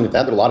struggling with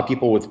that. There are a lot of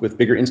people with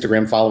bigger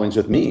Instagram followings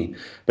with me,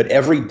 but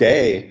every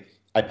day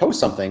I post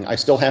something, I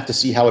still have to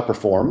see how it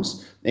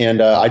performs.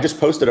 And I just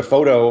posted a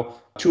photo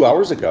 2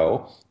 hours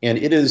ago, and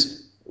it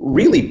is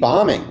really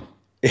bombing.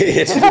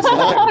 It's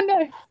not, Oh,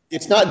 no.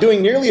 It's not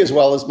doing nearly as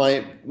well as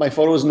my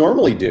photos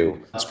normally do.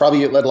 It's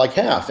probably at like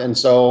half, and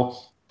so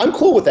I'm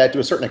cool with that to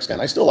a certain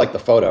extent. I still like the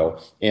photo,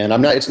 and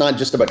it's not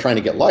just about trying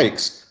to get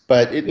likes,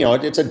 but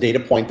it's a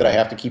data point that I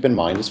have to keep in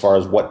mind as far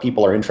as what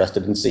people are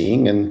interested in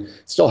seeing, and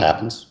it still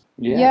happens.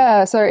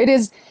 Yeah, so it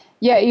is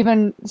yeah,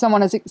 even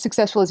someone as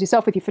successful as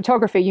yourself with your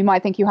photography, you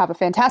might think you have a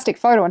fantastic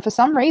photo, and for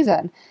some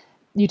reason,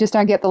 you just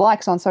don't get the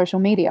likes on social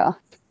media.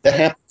 That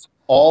happens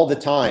all the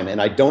time,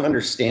 and I don't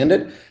understand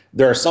it.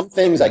 There are some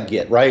things I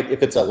get, right?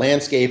 If it's a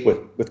landscape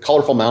with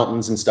colorful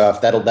mountains and stuff,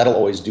 that'll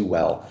always do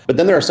well. But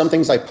then there are some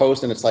things I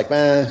post and it's like,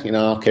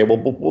 okay,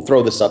 we'll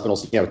throw this up and we'll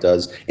see how it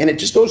does. And it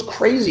just goes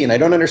crazy and I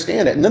don't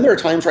understand it. And then there are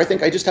times where I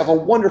think I just have a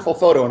wonderful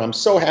photo and I'm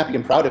so happy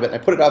and proud of it. And I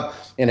put it up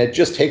and it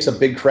just takes a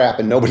big crap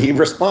and nobody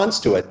responds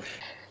to it.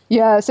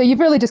 Yeah, so you've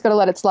really just got to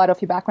let it slide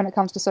off your back when it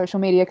comes to social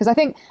media, because I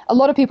think a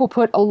lot of people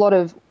put a lot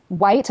of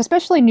weight,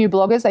 especially new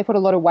bloggers, they put a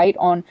lot of weight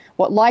on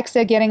what likes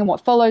they're getting and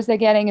what follows they're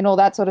getting and all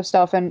that sort of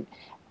stuff. And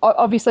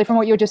obviously, from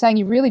what you were just saying,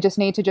 you really just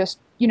need to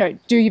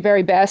do your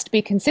very best,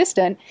 be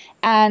consistent,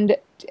 and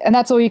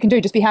that's all you can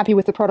do. Just be happy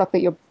with the product that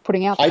you're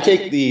putting out there. I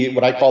take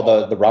what I call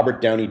the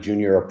Robert Downey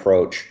Jr.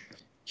 approach.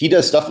 He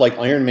does stuff like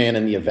Iron Man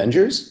and the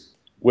Avengers,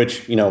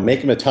 which, make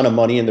him a ton of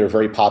money and they're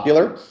very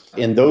popular.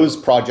 And those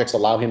projects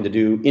allow him to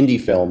do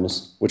indie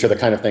films, which are the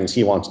kind of things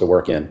he wants to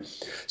work in.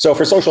 So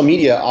for social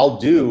media, I'll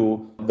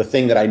do the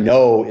thing that I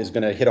know is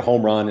going to hit a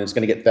home run and it's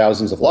going to get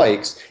thousands of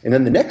likes. And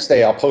then the next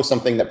day I'll post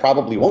something that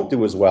probably won't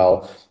do as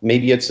well.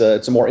 Maybe it's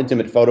a more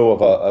intimate photo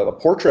of a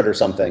portrait or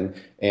something.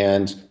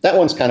 And that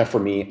one's kind of for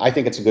me. I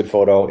think it's a good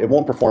photo. It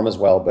won't perform as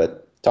well,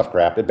 but tough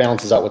crap. It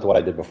balances out with what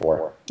I did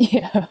before.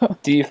 Yeah.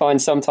 Do you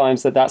find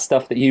sometimes that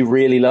stuff that you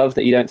really love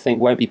that you don't think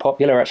won't be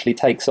popular actually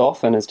takes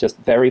off and is just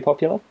very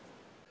popular?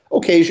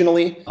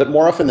 Occasionally, but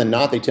more often than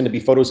not, they tend to be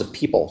photos of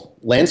people.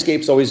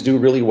 Landscapes always do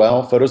really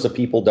well. Photos of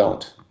people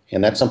don't.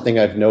 And that's something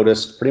I've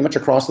noticed pretty much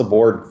across the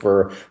board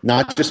for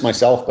not just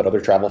myself, but other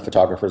travel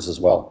photographers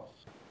as well.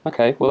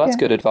 Okay, well, that's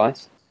good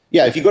advice.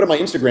 Yeah, if you go to my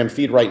Instagram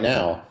feed right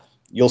now,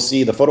 you'll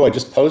see the photo I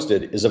just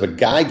posted is of a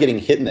guy getting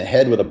hit in the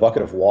head with a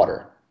bucket of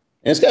water.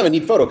 And it's kind of a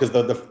neat photo because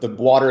the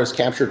water is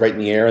captured right in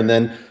the air. And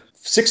then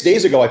 6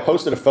 days ago, I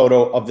posted a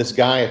photo of this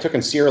guy I took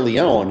in Sierra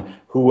Leone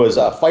who was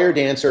a fire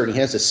dancer, and he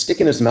has a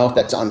stick in his mouth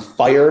that's on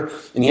fire,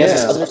 and he has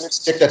this other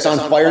stick that's on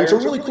fire. And it's a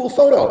really cool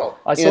photo.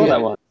 I saw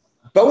that one.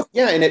 Both,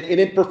 yeah, and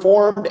it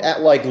performed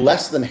at like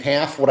less than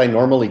half what I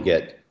normally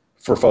get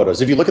for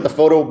photos. If you look at the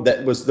photo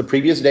that was the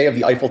previous day of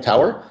the Eiffel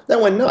Tower, that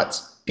went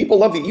nuts. People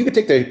love it. You could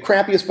take the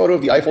crappiest photo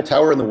of the Eiffel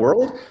Tower in the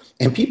world,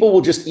 and people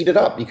will just eat it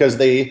up because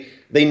they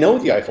know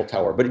the Eiffel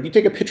Tower. But if you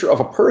take a picture of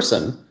a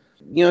person,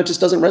 it just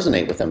doesn't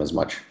resonate with them as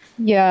much.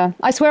 Yeah.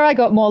 I swear I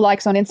got more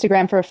likes on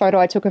Instagram for a photo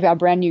I took of our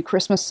brand new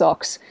Christmas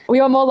socks. We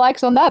got more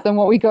likes on that than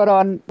what we got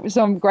on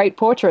some great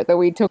portrait that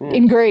we took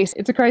in Greece.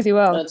 It's a crazy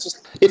world.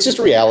 It's just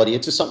reality.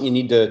 It's just something you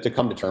need to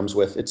come to terms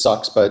with. It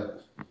sucks,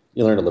 but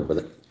you learn to live with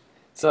it.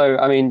 So,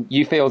 I mean,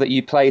 you feel that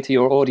you play to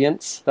your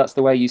audience? That's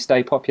the way you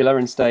stay popular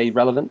and stay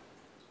relevant?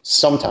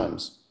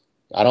 Sometimes.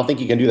 I don't think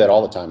you can do that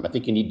all the time. I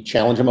think you need to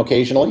challenge them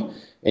occasionally,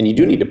 and you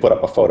do need to put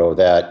up a photo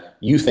that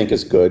you think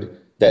is good,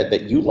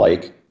 that you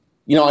like.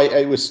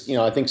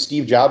 I think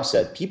Steve Jobs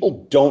said,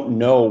 people don't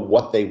know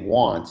what they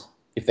want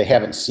if they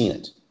haven't seen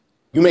it.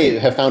 You may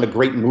have found a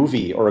great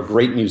movie or a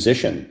great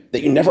musician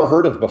that you never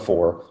heard of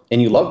before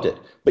and you loved it,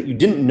 but you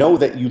didn't know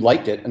that you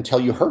liked it until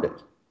you heard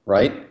it,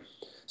 right?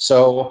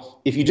 So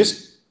if you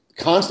just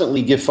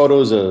constantly give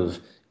photos of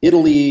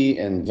Italy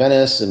and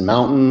Venice and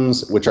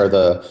mountains, which are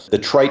the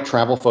trite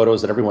travel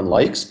photos that everyone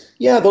likes,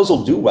 yeah, those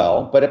will do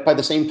well. But by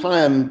the same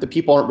time, the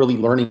people aren't really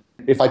learning.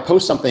 If I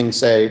post something,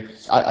 say,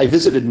 I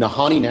visited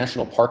Nahanni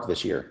National Park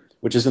this year,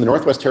 which is in the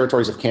Northwest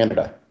Territories of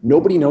Canada.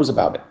 Nobody knows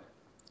about it.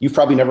 You've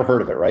probably never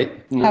heard of it,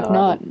 right? No. Have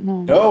not.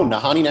 No,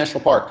 Nahanni National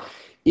Park.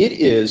 It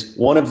is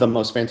one of the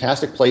most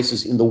fantastic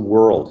places in the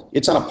world.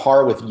 It's on a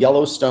par with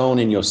Yellowstone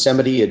and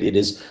Yosemite. It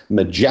is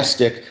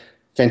majestic.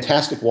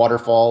 Fantastic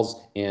waterfalls,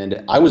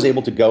 and I was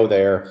able to go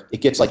there.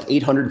 It gets like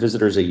 800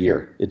 visitors a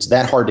year. It's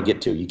that hard to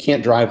get to. You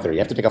can't drive there. You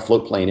have to take a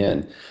float plane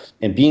in.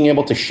 And being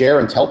able to share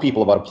and tell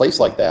people about a place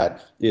like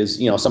that is,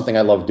 something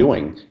I love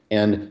doing.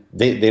 And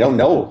they don't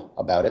know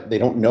about it. They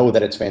don't know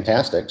that it's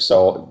fantastic.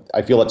 So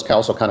I feel it's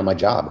also kind of my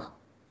job.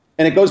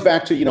 And it goes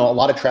back to, a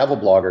lot of travel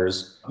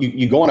bloggers.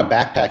 You go on a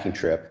backpacking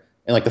trip,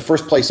 and like the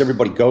first place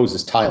everybody goes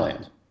is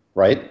Thailand.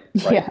 Right?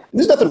 Yeah.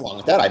 There's nothing wrong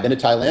with that. I've been to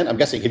Thailand. I'm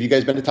guessing, have you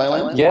guys been to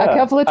Thailand? Yeah. A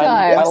couple of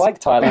times. I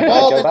like Thailand. We've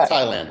all been to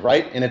Thailand,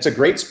 right? And it's a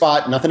great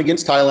spot. Nothing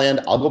against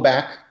Thailand. I'll go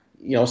back,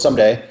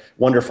 someday.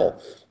 Wonderful.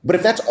 But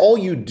if that's all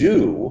you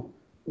do,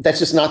 that's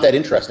just not that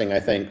interesting, I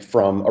think,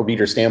 from a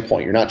reader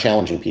standpoint. You're not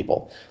challenging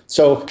people.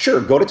 So sure,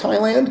 go to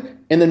Thailand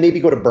and then maybe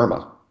go to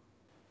Burma.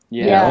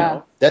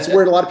 Yeah. That's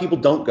where a lot of people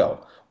don't go.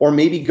 Or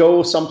maybe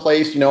go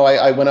someplace,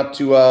 I went up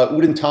to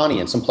Udon Thani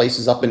and some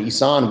places up in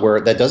Isan where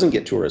that doesn't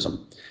get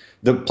tourism.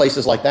 The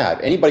places like that.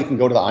 Anybody can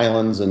go to the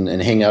islands and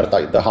hang out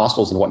at the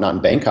hostels and whatnot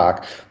in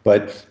Bangkok,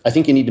 but I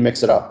think you need to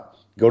mix it up.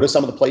 Go to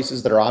some of the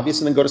places that are obvious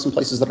and then go to some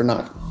places that are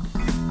not.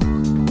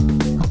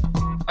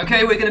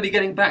 Okay, we're going to be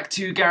getting back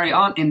to Gary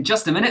Arndt in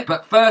just a minute,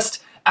 but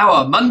first,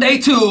 our Monday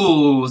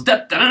tools. Da,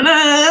 da, da,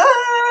 da.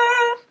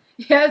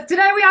 Yes,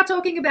 today we are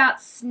talking about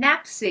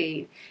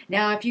Snapseed.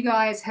 Now, if you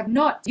guys have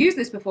not used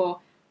this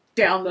before,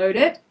 download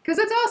it because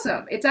it's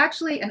awesome. It's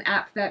actually an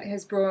app that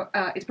has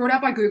it's brought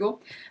out by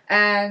Google,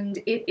 and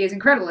it is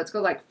incredible. It's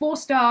got like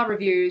 4-star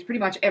reviews pretty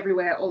much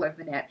everywhere all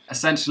over the net.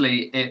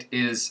 Essentially, it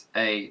is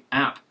a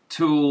app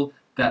tool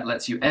that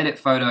lets you edit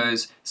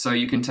photos, so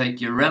you can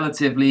take your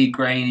relatively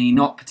grainy,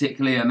 not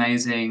particularly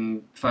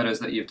amazing photos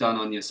that you've done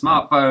on your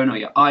smartphone or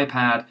your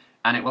iPad,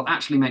 and it will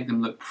actually make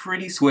them look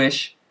pretty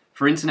swish.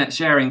 For internet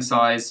sharing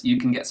size, you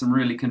can get some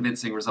really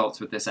convincing results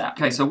with this app.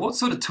 Okay, so what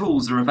sort of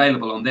tools are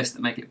available on this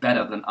that make it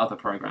better than other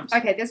programs?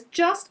 Okay, there's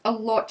just a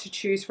lot to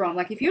choose from.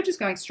 Like if you're just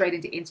going straight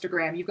into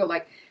Instagram, you've got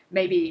like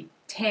maybe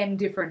 10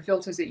 different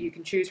filters that you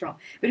can choose from.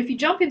 But if you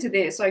jump into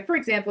this, so for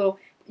example,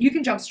 you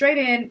can jump straight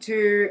in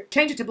to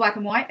change it to black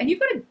and white, and you've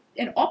got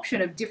an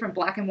option of different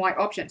black and white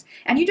options.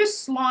 And you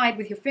just slide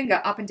with your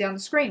finger up and down the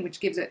screen, which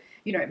gives it,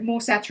 you know,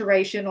 more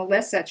saturation or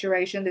less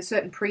saturation. There's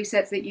certain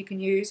presets that you can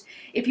use.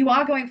 If you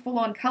are going full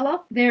on color,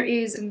 there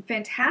is some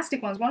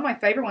fantastic ones. One of my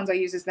favorite ones I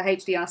use is the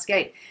HDR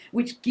Scape,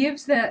 which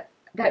gives that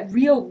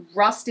real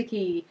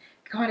rusticy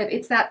kind of,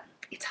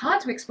 it's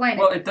hard to explain.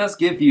 Well, it does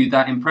give you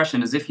that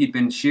impression as if you'd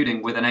been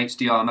shooting with an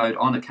HDR mode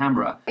on a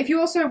camera. If you're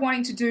also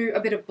wanting to do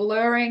a bit of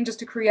blurring, just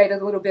to create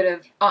a little bit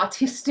of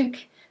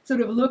artistic sort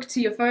of look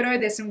to your photo,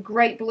 there's some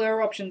great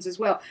blur options as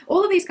well.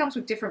 All of these comes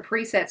with different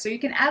presets, so you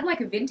can add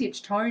like a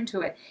vintage tone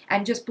to it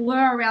and just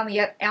blur around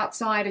the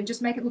outside and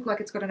just make it look like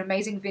it's got an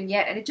amazing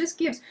vignette, and it just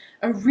gives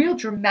a real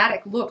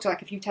dramatic look to,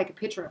 like if you take a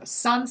picture of a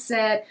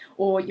sunset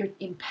or you're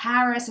in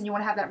Paris and you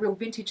want to have that real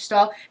vintage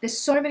style. There's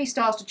so many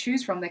styles to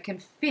choose from that can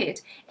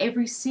fit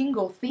every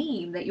single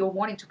theme that you're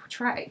wanting to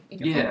portray in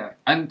your photo.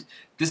 And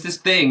there's this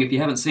thing, if you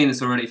haven't seen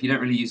this already, if you don't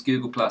really use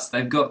Google+,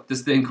 they've got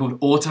this thing called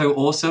Auto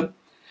Awesome.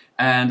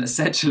 And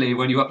essentially,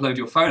 when you upload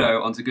your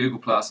photo onto Google+,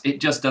 it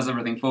just does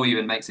everything for you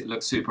and makes it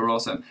look super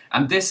awesome.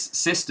 And this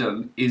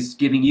system is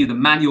giving you the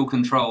manual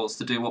controls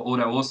to do what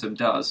Auto Awesome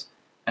does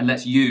and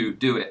lets you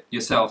do it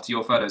yourself to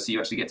your photo, so you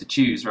actually get to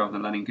choose rather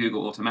than letting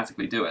Google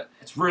automatically do it.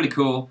 It's really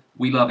cool.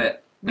 We love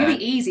it. Really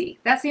easy.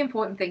 That's the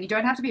important thing. You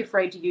don't have to be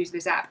afraid to use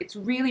this app. It's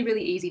really,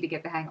 really easy to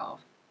get the hang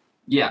of.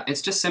 Yeah,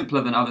 it's just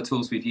simpler than other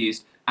tools we've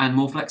used and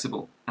more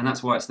flexible, and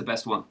that's why it's the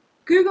best one.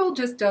 Google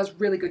just does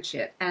really good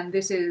shit, and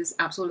this is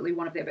absolutely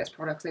one of their best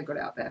products they've got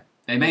out there.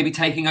 They may be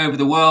taking over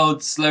the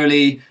world,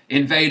 slowly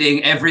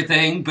invading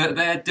everything, but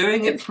they're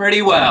doing it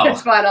pretty well.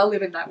 It's fine, I'll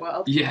live in that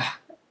world. Yeah.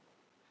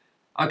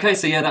 Okay,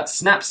 so yeah, that's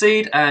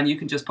Snapseed, and you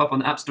can just pop on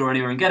the App Store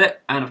anywhere and get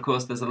it. And of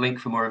course, there's a link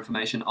for more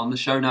information on the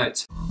show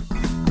notes.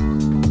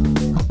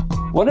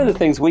 One of the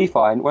things we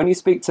find when you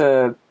speak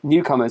to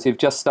newcomers who've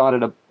just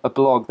started a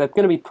blog, they're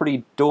going to be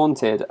pretty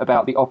daunted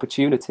about the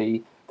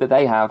opportunity that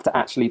they have to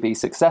actually be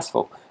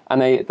successful.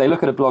 And they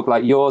look at a blog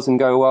like yours and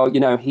go, well, you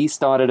know, he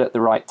started at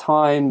the right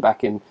time,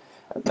 back in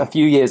a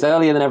few years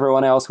earlier than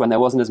everyone else when there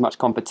wasn't as much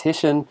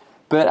competition.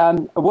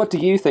 But what do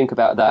you think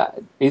about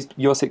that? Is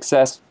your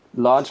success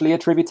largely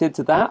attributed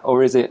to that,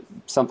 or is it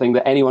something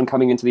that anyone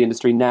coming into the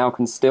industry now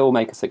can still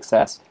make a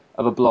success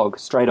of a blog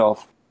straight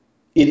off?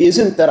 It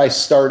isn't that I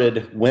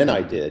started when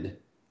I did.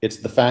 It's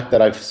the fact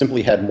that I've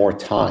simply had more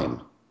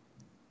time.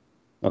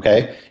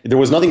 Okay? There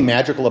was nothing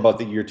magical about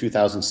the year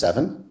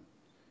 2007.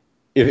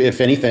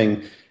 If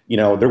anything, you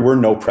know, there were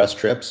no press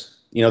trips.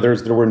 You know,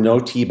 there were no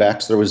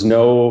TBEX. There was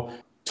no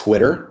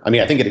Twitter. I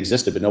mean, I think it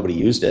existed, but nobody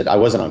used it. I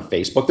wasn't on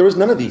Facebook. There was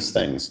none of these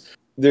things.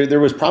 There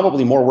was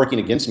probably more working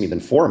against me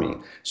than for me.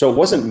 So it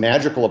wasn't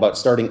magical about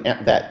starting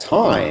at that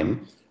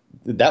time.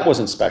 That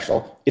wasn't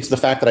special. It's the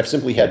fact that I've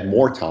simply had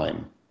more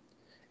time.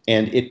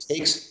 And it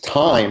takes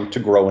time to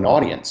grow an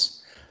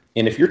audience.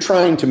 And if you're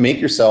trying to make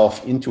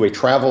yourself into a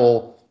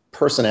travel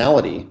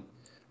personality,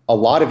 a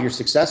lot of your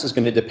success is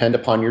going to depend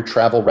upon your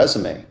travel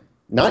resume.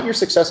 Not your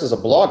success as a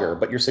blogger,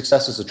 but your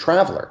success as a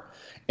traveler.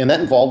 And that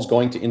involves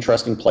going to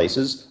interesting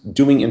places,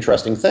 doing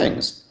interesting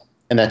things.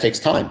 And that takes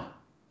time.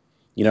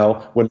 You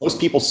know, when most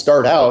people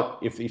start out,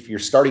 if you're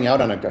starting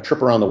out on a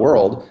trip around the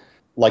world,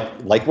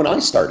 like when I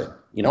started,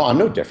 you know, I'm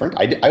no different.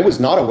 I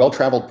was not a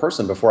well-traveled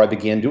person before I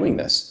began doing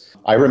this.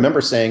 I remember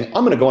saying,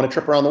 I'm going to go on a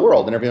trip around the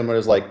world. And everyone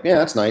was like, yeah,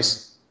 that's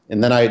nice.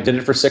 And then I did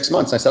it for 6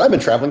 months. I said, I've been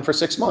traveling for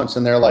 6 months.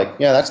 And they're like,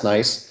 yeah, that's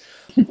nice.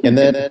 And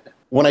then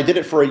when I did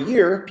it for a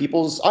year,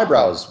 people's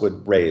eyebrows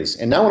would raise.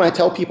 And now when I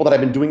tell people that I've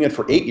been doing it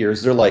for 8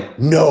 years, they're like,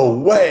 no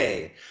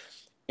way.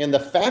 And the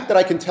fact that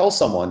I can tell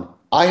someone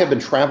I have been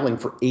traveling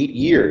for 8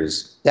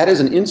 years, that is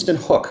an instant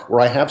hook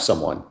where I have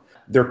someone.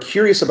 They're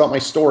curious about my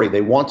story.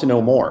 They want to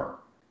know more.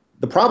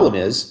 The problem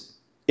is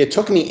it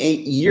took me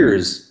 8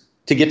 years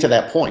to get to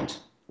that point,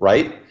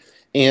 right?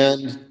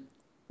 And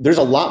there's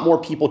a lot more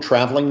people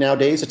traveling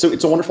nowadays.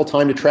 It's a wonderful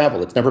time to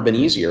travel. It's never been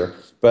easier,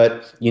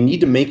 but you need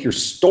to make your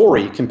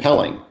story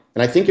compelling.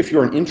 And I think if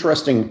you're an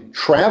interesting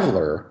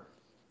traveler,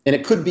 and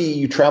it could be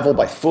you travel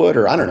by foot,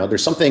 or I don't know,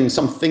 there's something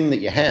that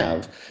you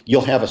have,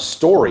 you'll have a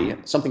story,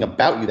 something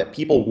about you that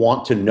people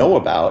want to know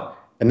about,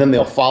 and then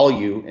they'll follow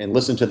you and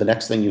listen to the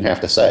next thing you have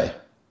to say.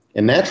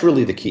 And that's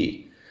really the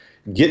key.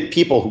 Get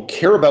people who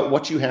care about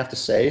what you have to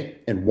say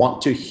and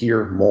want to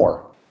hear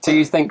more. Do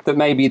you think that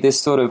maybe this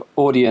sort of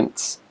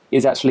audience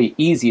is actually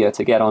easier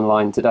to get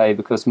online today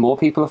because more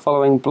people are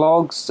following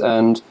blogs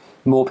and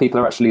more people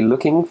are actually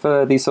looking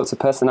for these sorts of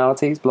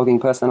personalities, blogging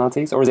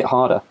personalities, or is it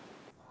harder?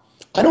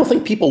 I don't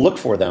think people look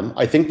for them.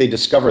 I think they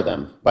discover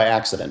them by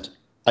accident.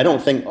 I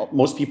don't think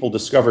most people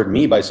discovered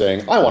me by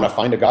saying, I want to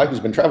find a guy who's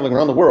been traveling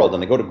around the world,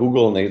 and they go to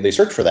Google and they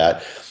search for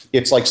that.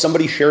 It's like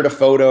somebody shared a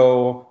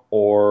photo,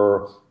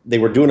 or they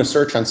were doing a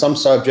search on some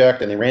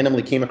subject and they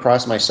randomly came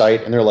across my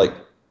site and they're like,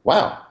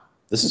 wow,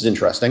 this is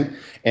interesting.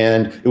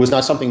 And it was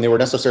not something they were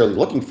necessarily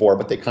looking for,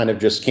 but they kind of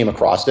just came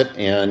across it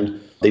and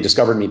they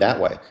discovered me that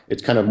way.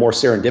 It's kind of more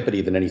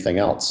serendipity than anything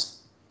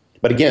else.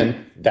 But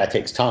again, that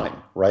takes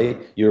time, right?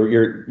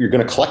 You're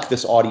going to collect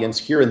this audience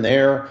here and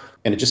there,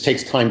 and it just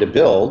takes time to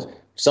build.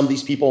 Some of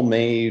these people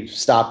may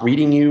stop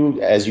reading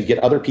you as you get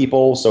other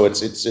people, so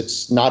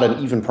it's not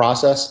an even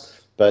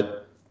process,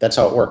 but that's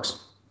how it works.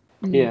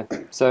 Yeah.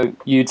 So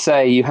you'd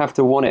say you have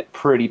to want it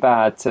pretty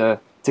bad to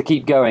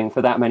keep going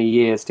for that many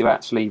years to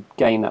actually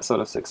gain that sort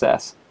of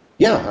success.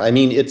 Yeah, I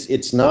mean,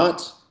 it's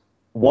not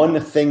one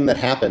thing that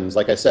happens,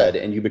 like I said,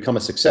 and you become a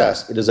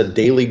success. It is a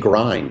daily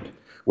grind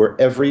where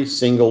every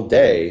single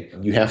day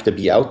you have to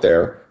be out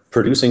there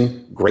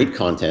producing great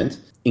content,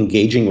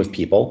 engaging with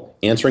people,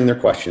 answering their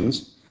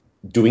questions,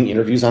 doing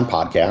interviews on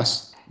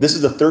podcasts. This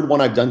is the third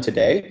one I've done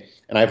today,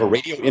 and I have a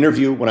radio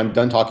interview when I'm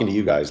done talking to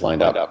you guys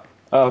lined up.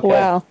 Okay.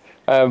 Wow.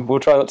 We'll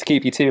try not to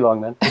keep you too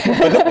long then.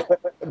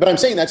 But I'm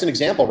saying that's an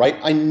example, right?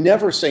 I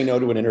never say no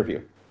to an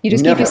interview. You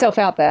just keep yourself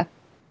out there.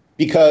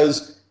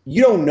 Because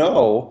you don't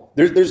know.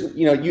 There's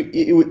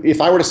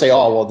if I were to say,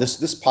 oh, well, this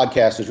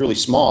podcast is really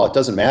small, it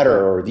doesn't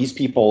matter, or these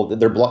people,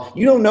 they're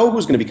you don't know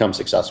who's going to become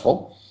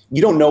successful.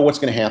 You don't know what's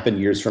going to happen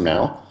years from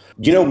now.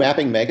 Do you know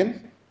Mapping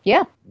Megan?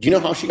 Yeah. Do you know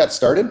how she got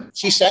started?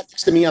 She sat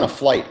next to me on a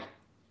flight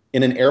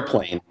in an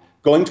airplane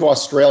going to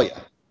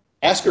Australia.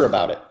 Ask her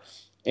about it.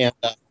 And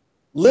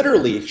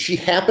literally, she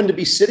happened to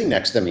be sitting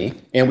next to me,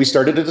 and we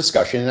started a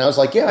discussion, and I was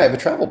like, yeah, I have a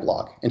travel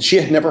blog. And she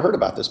had never heard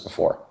about this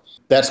before.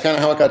 That's kind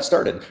of how it got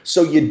started.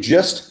 So you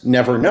just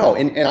never know.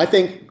 And I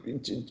think,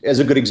 as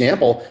a good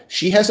example,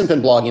 she hasn't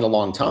been blogging a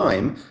long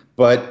time,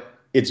 but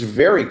it's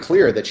very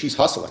clear that she's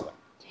hustling.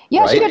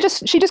 Yeah, right?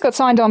 she just got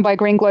signed on by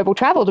Green Global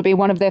Travel to be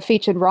one of their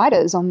featured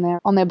writers on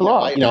their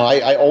blog.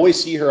 I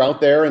always see her out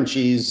there, and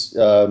she's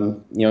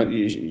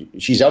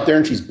she's out there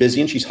and she's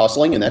busy and she's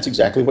hustling, and that's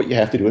exactly what you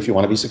have to do if you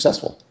want to be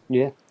successful.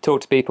 Yeah,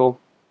 talk to people.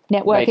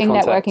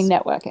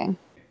 Networking.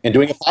 And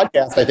doing a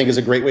podcast, I think, is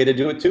a great way to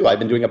do it too. I've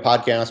been doing a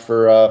podcast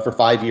for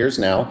 5 years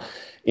now,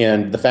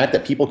 and the fact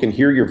that people can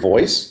hear your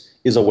voice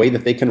is a way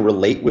that they can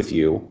relate with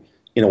you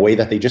in a way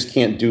that they just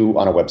can't do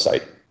on a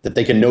website. That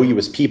they can know you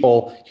as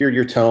people, hear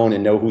your tone,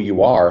 and know who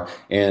you are.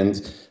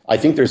 And I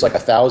think there's like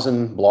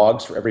 1,000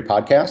 blogs for every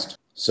podcast.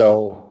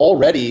 So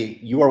already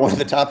you are one of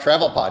the top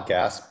travel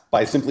podcasts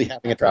by simply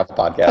having a travel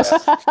podcast.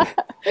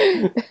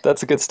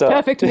 That's a good start.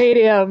 Perfect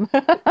medium.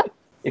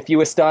 If you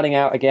were starting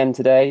out again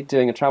today,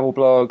 doing a travel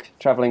blog,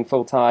 traveling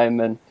full-time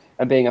and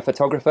being a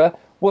photographer,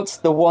 what's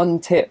the one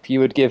tip you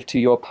would give to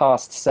your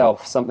past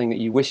self, something that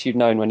you wish you'd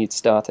known when you'd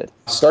started?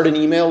 Start an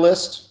email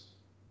list,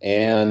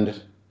 and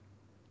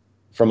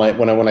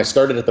when I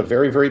started at the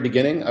very, very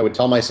beginning, I would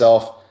tell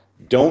myself,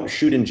 don't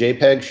shoot in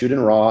JPEG, shoot in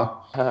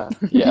RAW,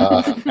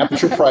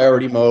 aperture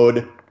priority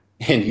mode,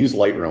 and use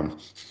Lightroom.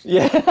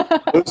 Yeah.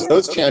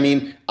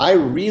 I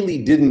really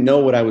didn't know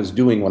what I was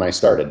doing when I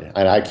started,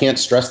 and I can't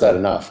stress that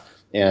enough.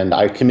 And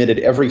I committed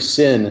every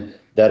sin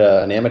that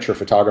an amateur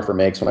photographer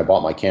makes when I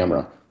bought my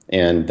camera,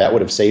 and that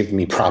would have saved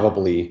me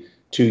probably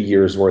 2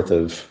 years worth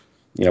of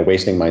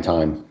wasting my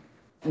time.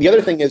 The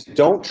other thing is,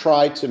 don't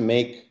try to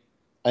make.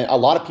 A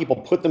lot of people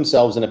put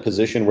themselves in a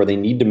position where they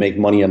need to make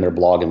money on their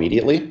blog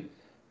immediately,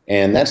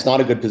 and that's not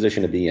a good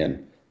position to be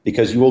in,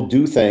 because you will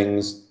do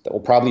things that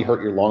will probably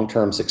hurt your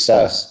long-term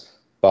success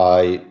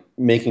by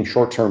making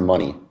short-term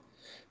money.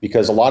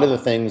 Because a lot of the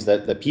things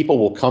that people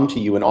will come to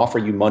you and offer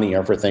you money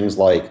are for things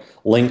like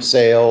link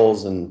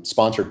sales and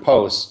sponsored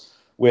posts,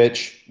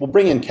 which will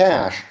bring in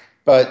cash,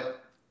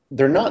 but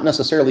they're not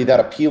necessarily that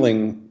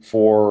appealing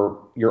for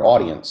your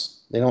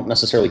audience. They don't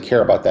necessarily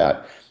care about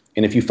that.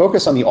 And if you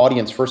focus on the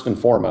audience first and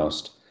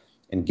foremost,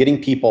 and getting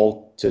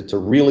people to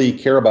really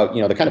care about,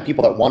 the kind of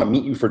people that want to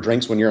meet you for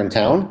drinks when you're in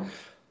town,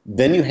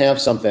 then you have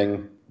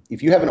something.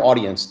 If you have an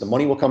audience, the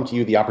money will come to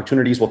you, the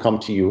opportunities will come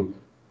to you.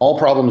 All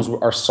problems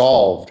are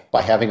solved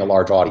by having a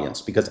large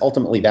audience, because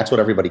ultimately that's what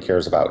everybody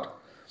cares about.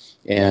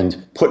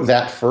 And put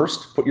that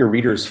first, put your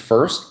readers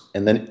first,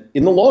 and then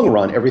in the long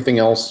run, everything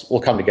else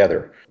will come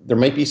together. There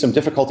might be some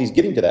difficulties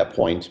getting to that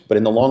point, but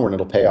in the long run,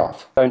 it'll pay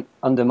off. Don't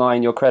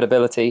undermine your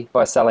credibility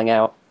by selling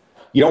out.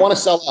 You don't want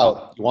to sell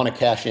out. You want to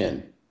cash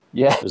in.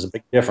 Yeah. There's a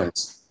big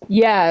difference.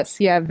 Yes.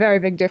 Yeah. Very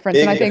big difference.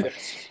 Big and I think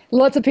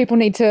lots of people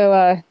need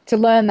to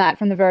learn that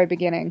from the very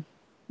beginning.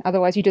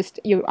 Otherwise,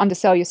 you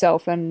undersell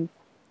yourself, and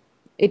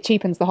it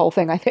cheapens the whole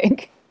thing, I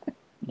think.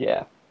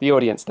 Yeah. The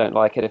audience don't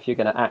like it if you're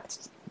going to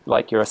act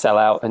like you're a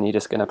sellout and you're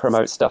just going to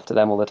promote stuff to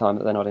them all the time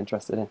that they're not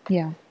interested in.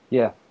 Yeah.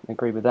 Yeah. I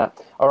agree with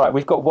that. All right.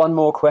 We've got one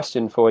more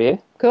question for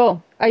you.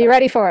 Cool. Are you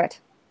ready for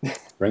it?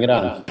 Bring it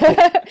on.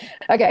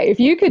 Okay, if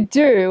you could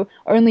do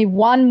only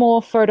one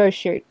more photo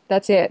shoot,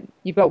 that's it.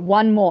 You've got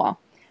one more.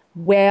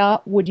 Where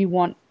would you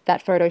want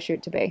that photo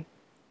shoot to be?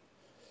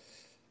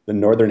 The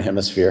Northern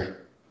Hemisphere.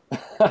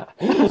 No,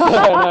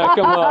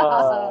 come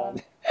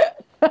on.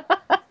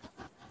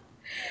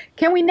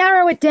 Can we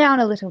narrow it down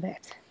a little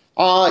bit?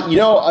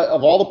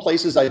 Of all the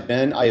places I've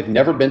been, I have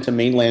never been to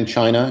mainland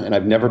China and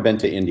I've never been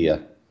to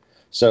India.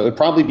 So it'd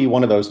probably be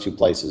one of those two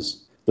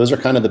places. Those are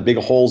kind of the big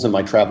holes in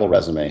my travel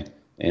resume.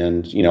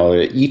 And,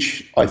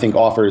 each, I think,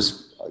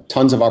 offers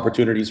tons of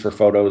opportunities for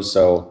photos.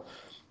 So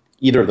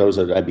either of those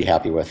I'd be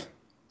happy with.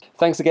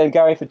 Thanks again,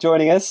 Gary, for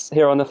joining us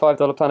here on the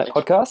 $5 Planet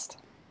podcast.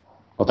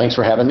 Well, thanks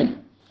for having me.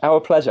 Our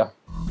pleasure.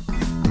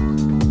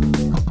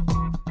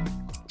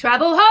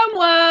 Travel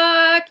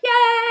homework!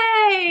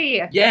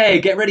 Yay! Yay,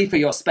 get ready for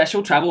your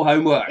special travel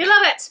homework. You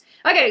love it!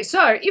 Okay,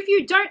 so if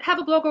you don't have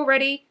a blog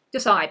already,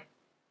 decide.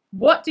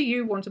 What do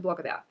you want to blog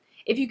about?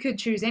 If you could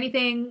choose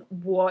anything,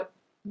 what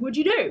would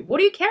you do? What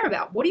do you care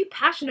about? What are you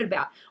passionate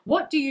about?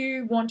 What do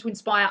you want to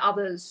inspire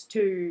others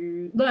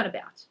to learn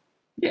about?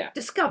 Yeah.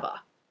 Discover.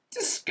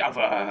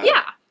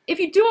 Yeah. If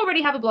you do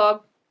already have a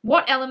blog,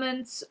 what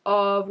elements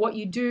of what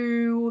you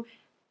do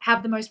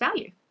have the most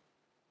value?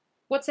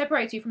 What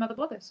separates you from other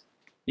bloggers?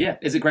 Yeah.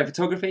 Is it great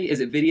photography? Is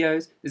it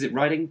videos? Is it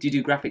writing? Do you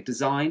do graphic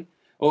design?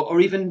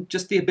 Or even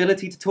just the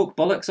ability to talk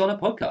bollocks on a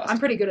podcast? I'm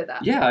pretty good at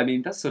that. Yeah, I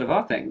mean, that's sort of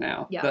our thing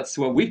now. Yeah. That's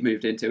what we've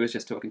moved into, is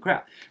just talking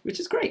crap, which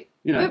is great.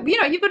 But,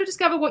 you've got to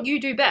discover what you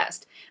do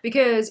best,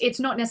 because it's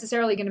not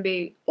necessarily going to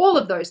be all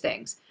of those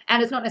things,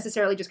 and it's not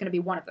necessarily just going to be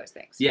one of those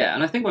things. Yeah,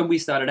 and I think when we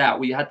started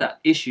out, we had that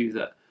issue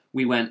that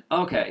we went,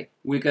 okay,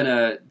 we're going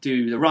to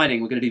do the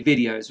writing, we're going to do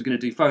videos, we're going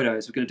to do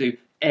photos, we're going to do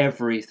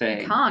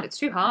everything. You can't, it's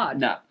too hard.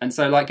 No. And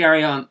so like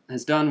Gary Arndt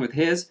has done with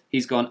his,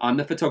 he's gone, I'm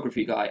the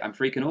photography guy. I'm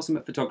freaking awesome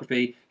at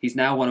photography. He's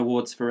now won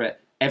awards for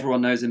it.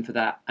 Everyone knows him for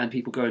that, and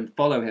people go and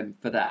follow him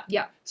for that.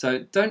 Yeah.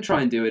 So don't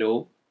try and do it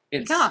all.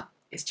 You can't.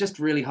 It's just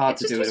really hard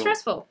to do it all. It's just too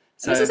stressful.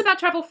 So, this is about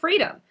travel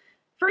freedom.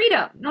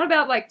 Freedom, not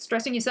about like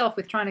stressing yourself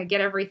with trying to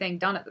get everything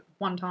done at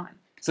one time.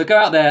 So go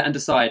out there and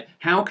decide,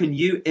 how can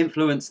you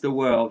influence the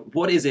world?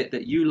 What is it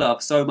that you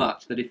love so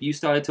much that if you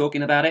started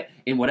talking about it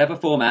in whatever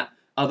format,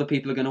 other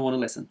people are going to want to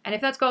listen? And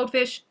if that's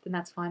goldfish, then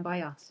that's fine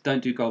by us.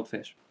 Don't do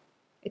goldfish.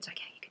 It's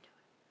okay, you can do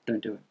it.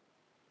 Don't do it.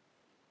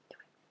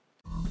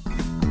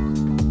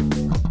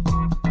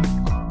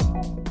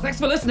 Thanks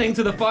for listening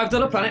to the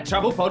 $5 Planet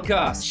Travel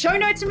Podcast. Show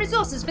notes and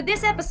resources for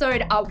this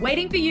episode are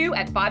waiting for you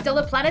at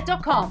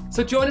 $5planet.com.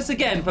 So join us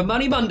again for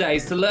Money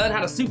Mondays to learn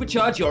how to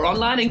supercharge your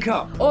online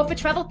income. Or for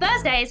Travel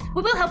Thursdays,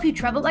 we will help you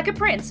travel like a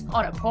prince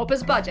on a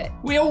pauper's budget.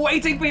 We are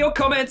waiting for your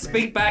comments,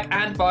 feedback,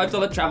 and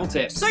 $5 travel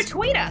tips. So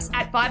tweet us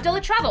at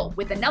 $5 Travel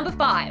with the number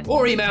 5.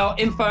 Or email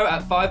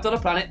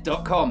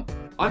info@5planet.com.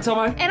 I'm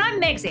Tomo. And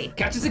I'm Megsy.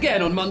 Catch us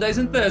again on Mondays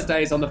and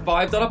Thursdays on the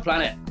 $5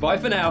 Planet. Bye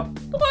for now.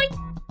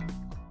 Bye-bye.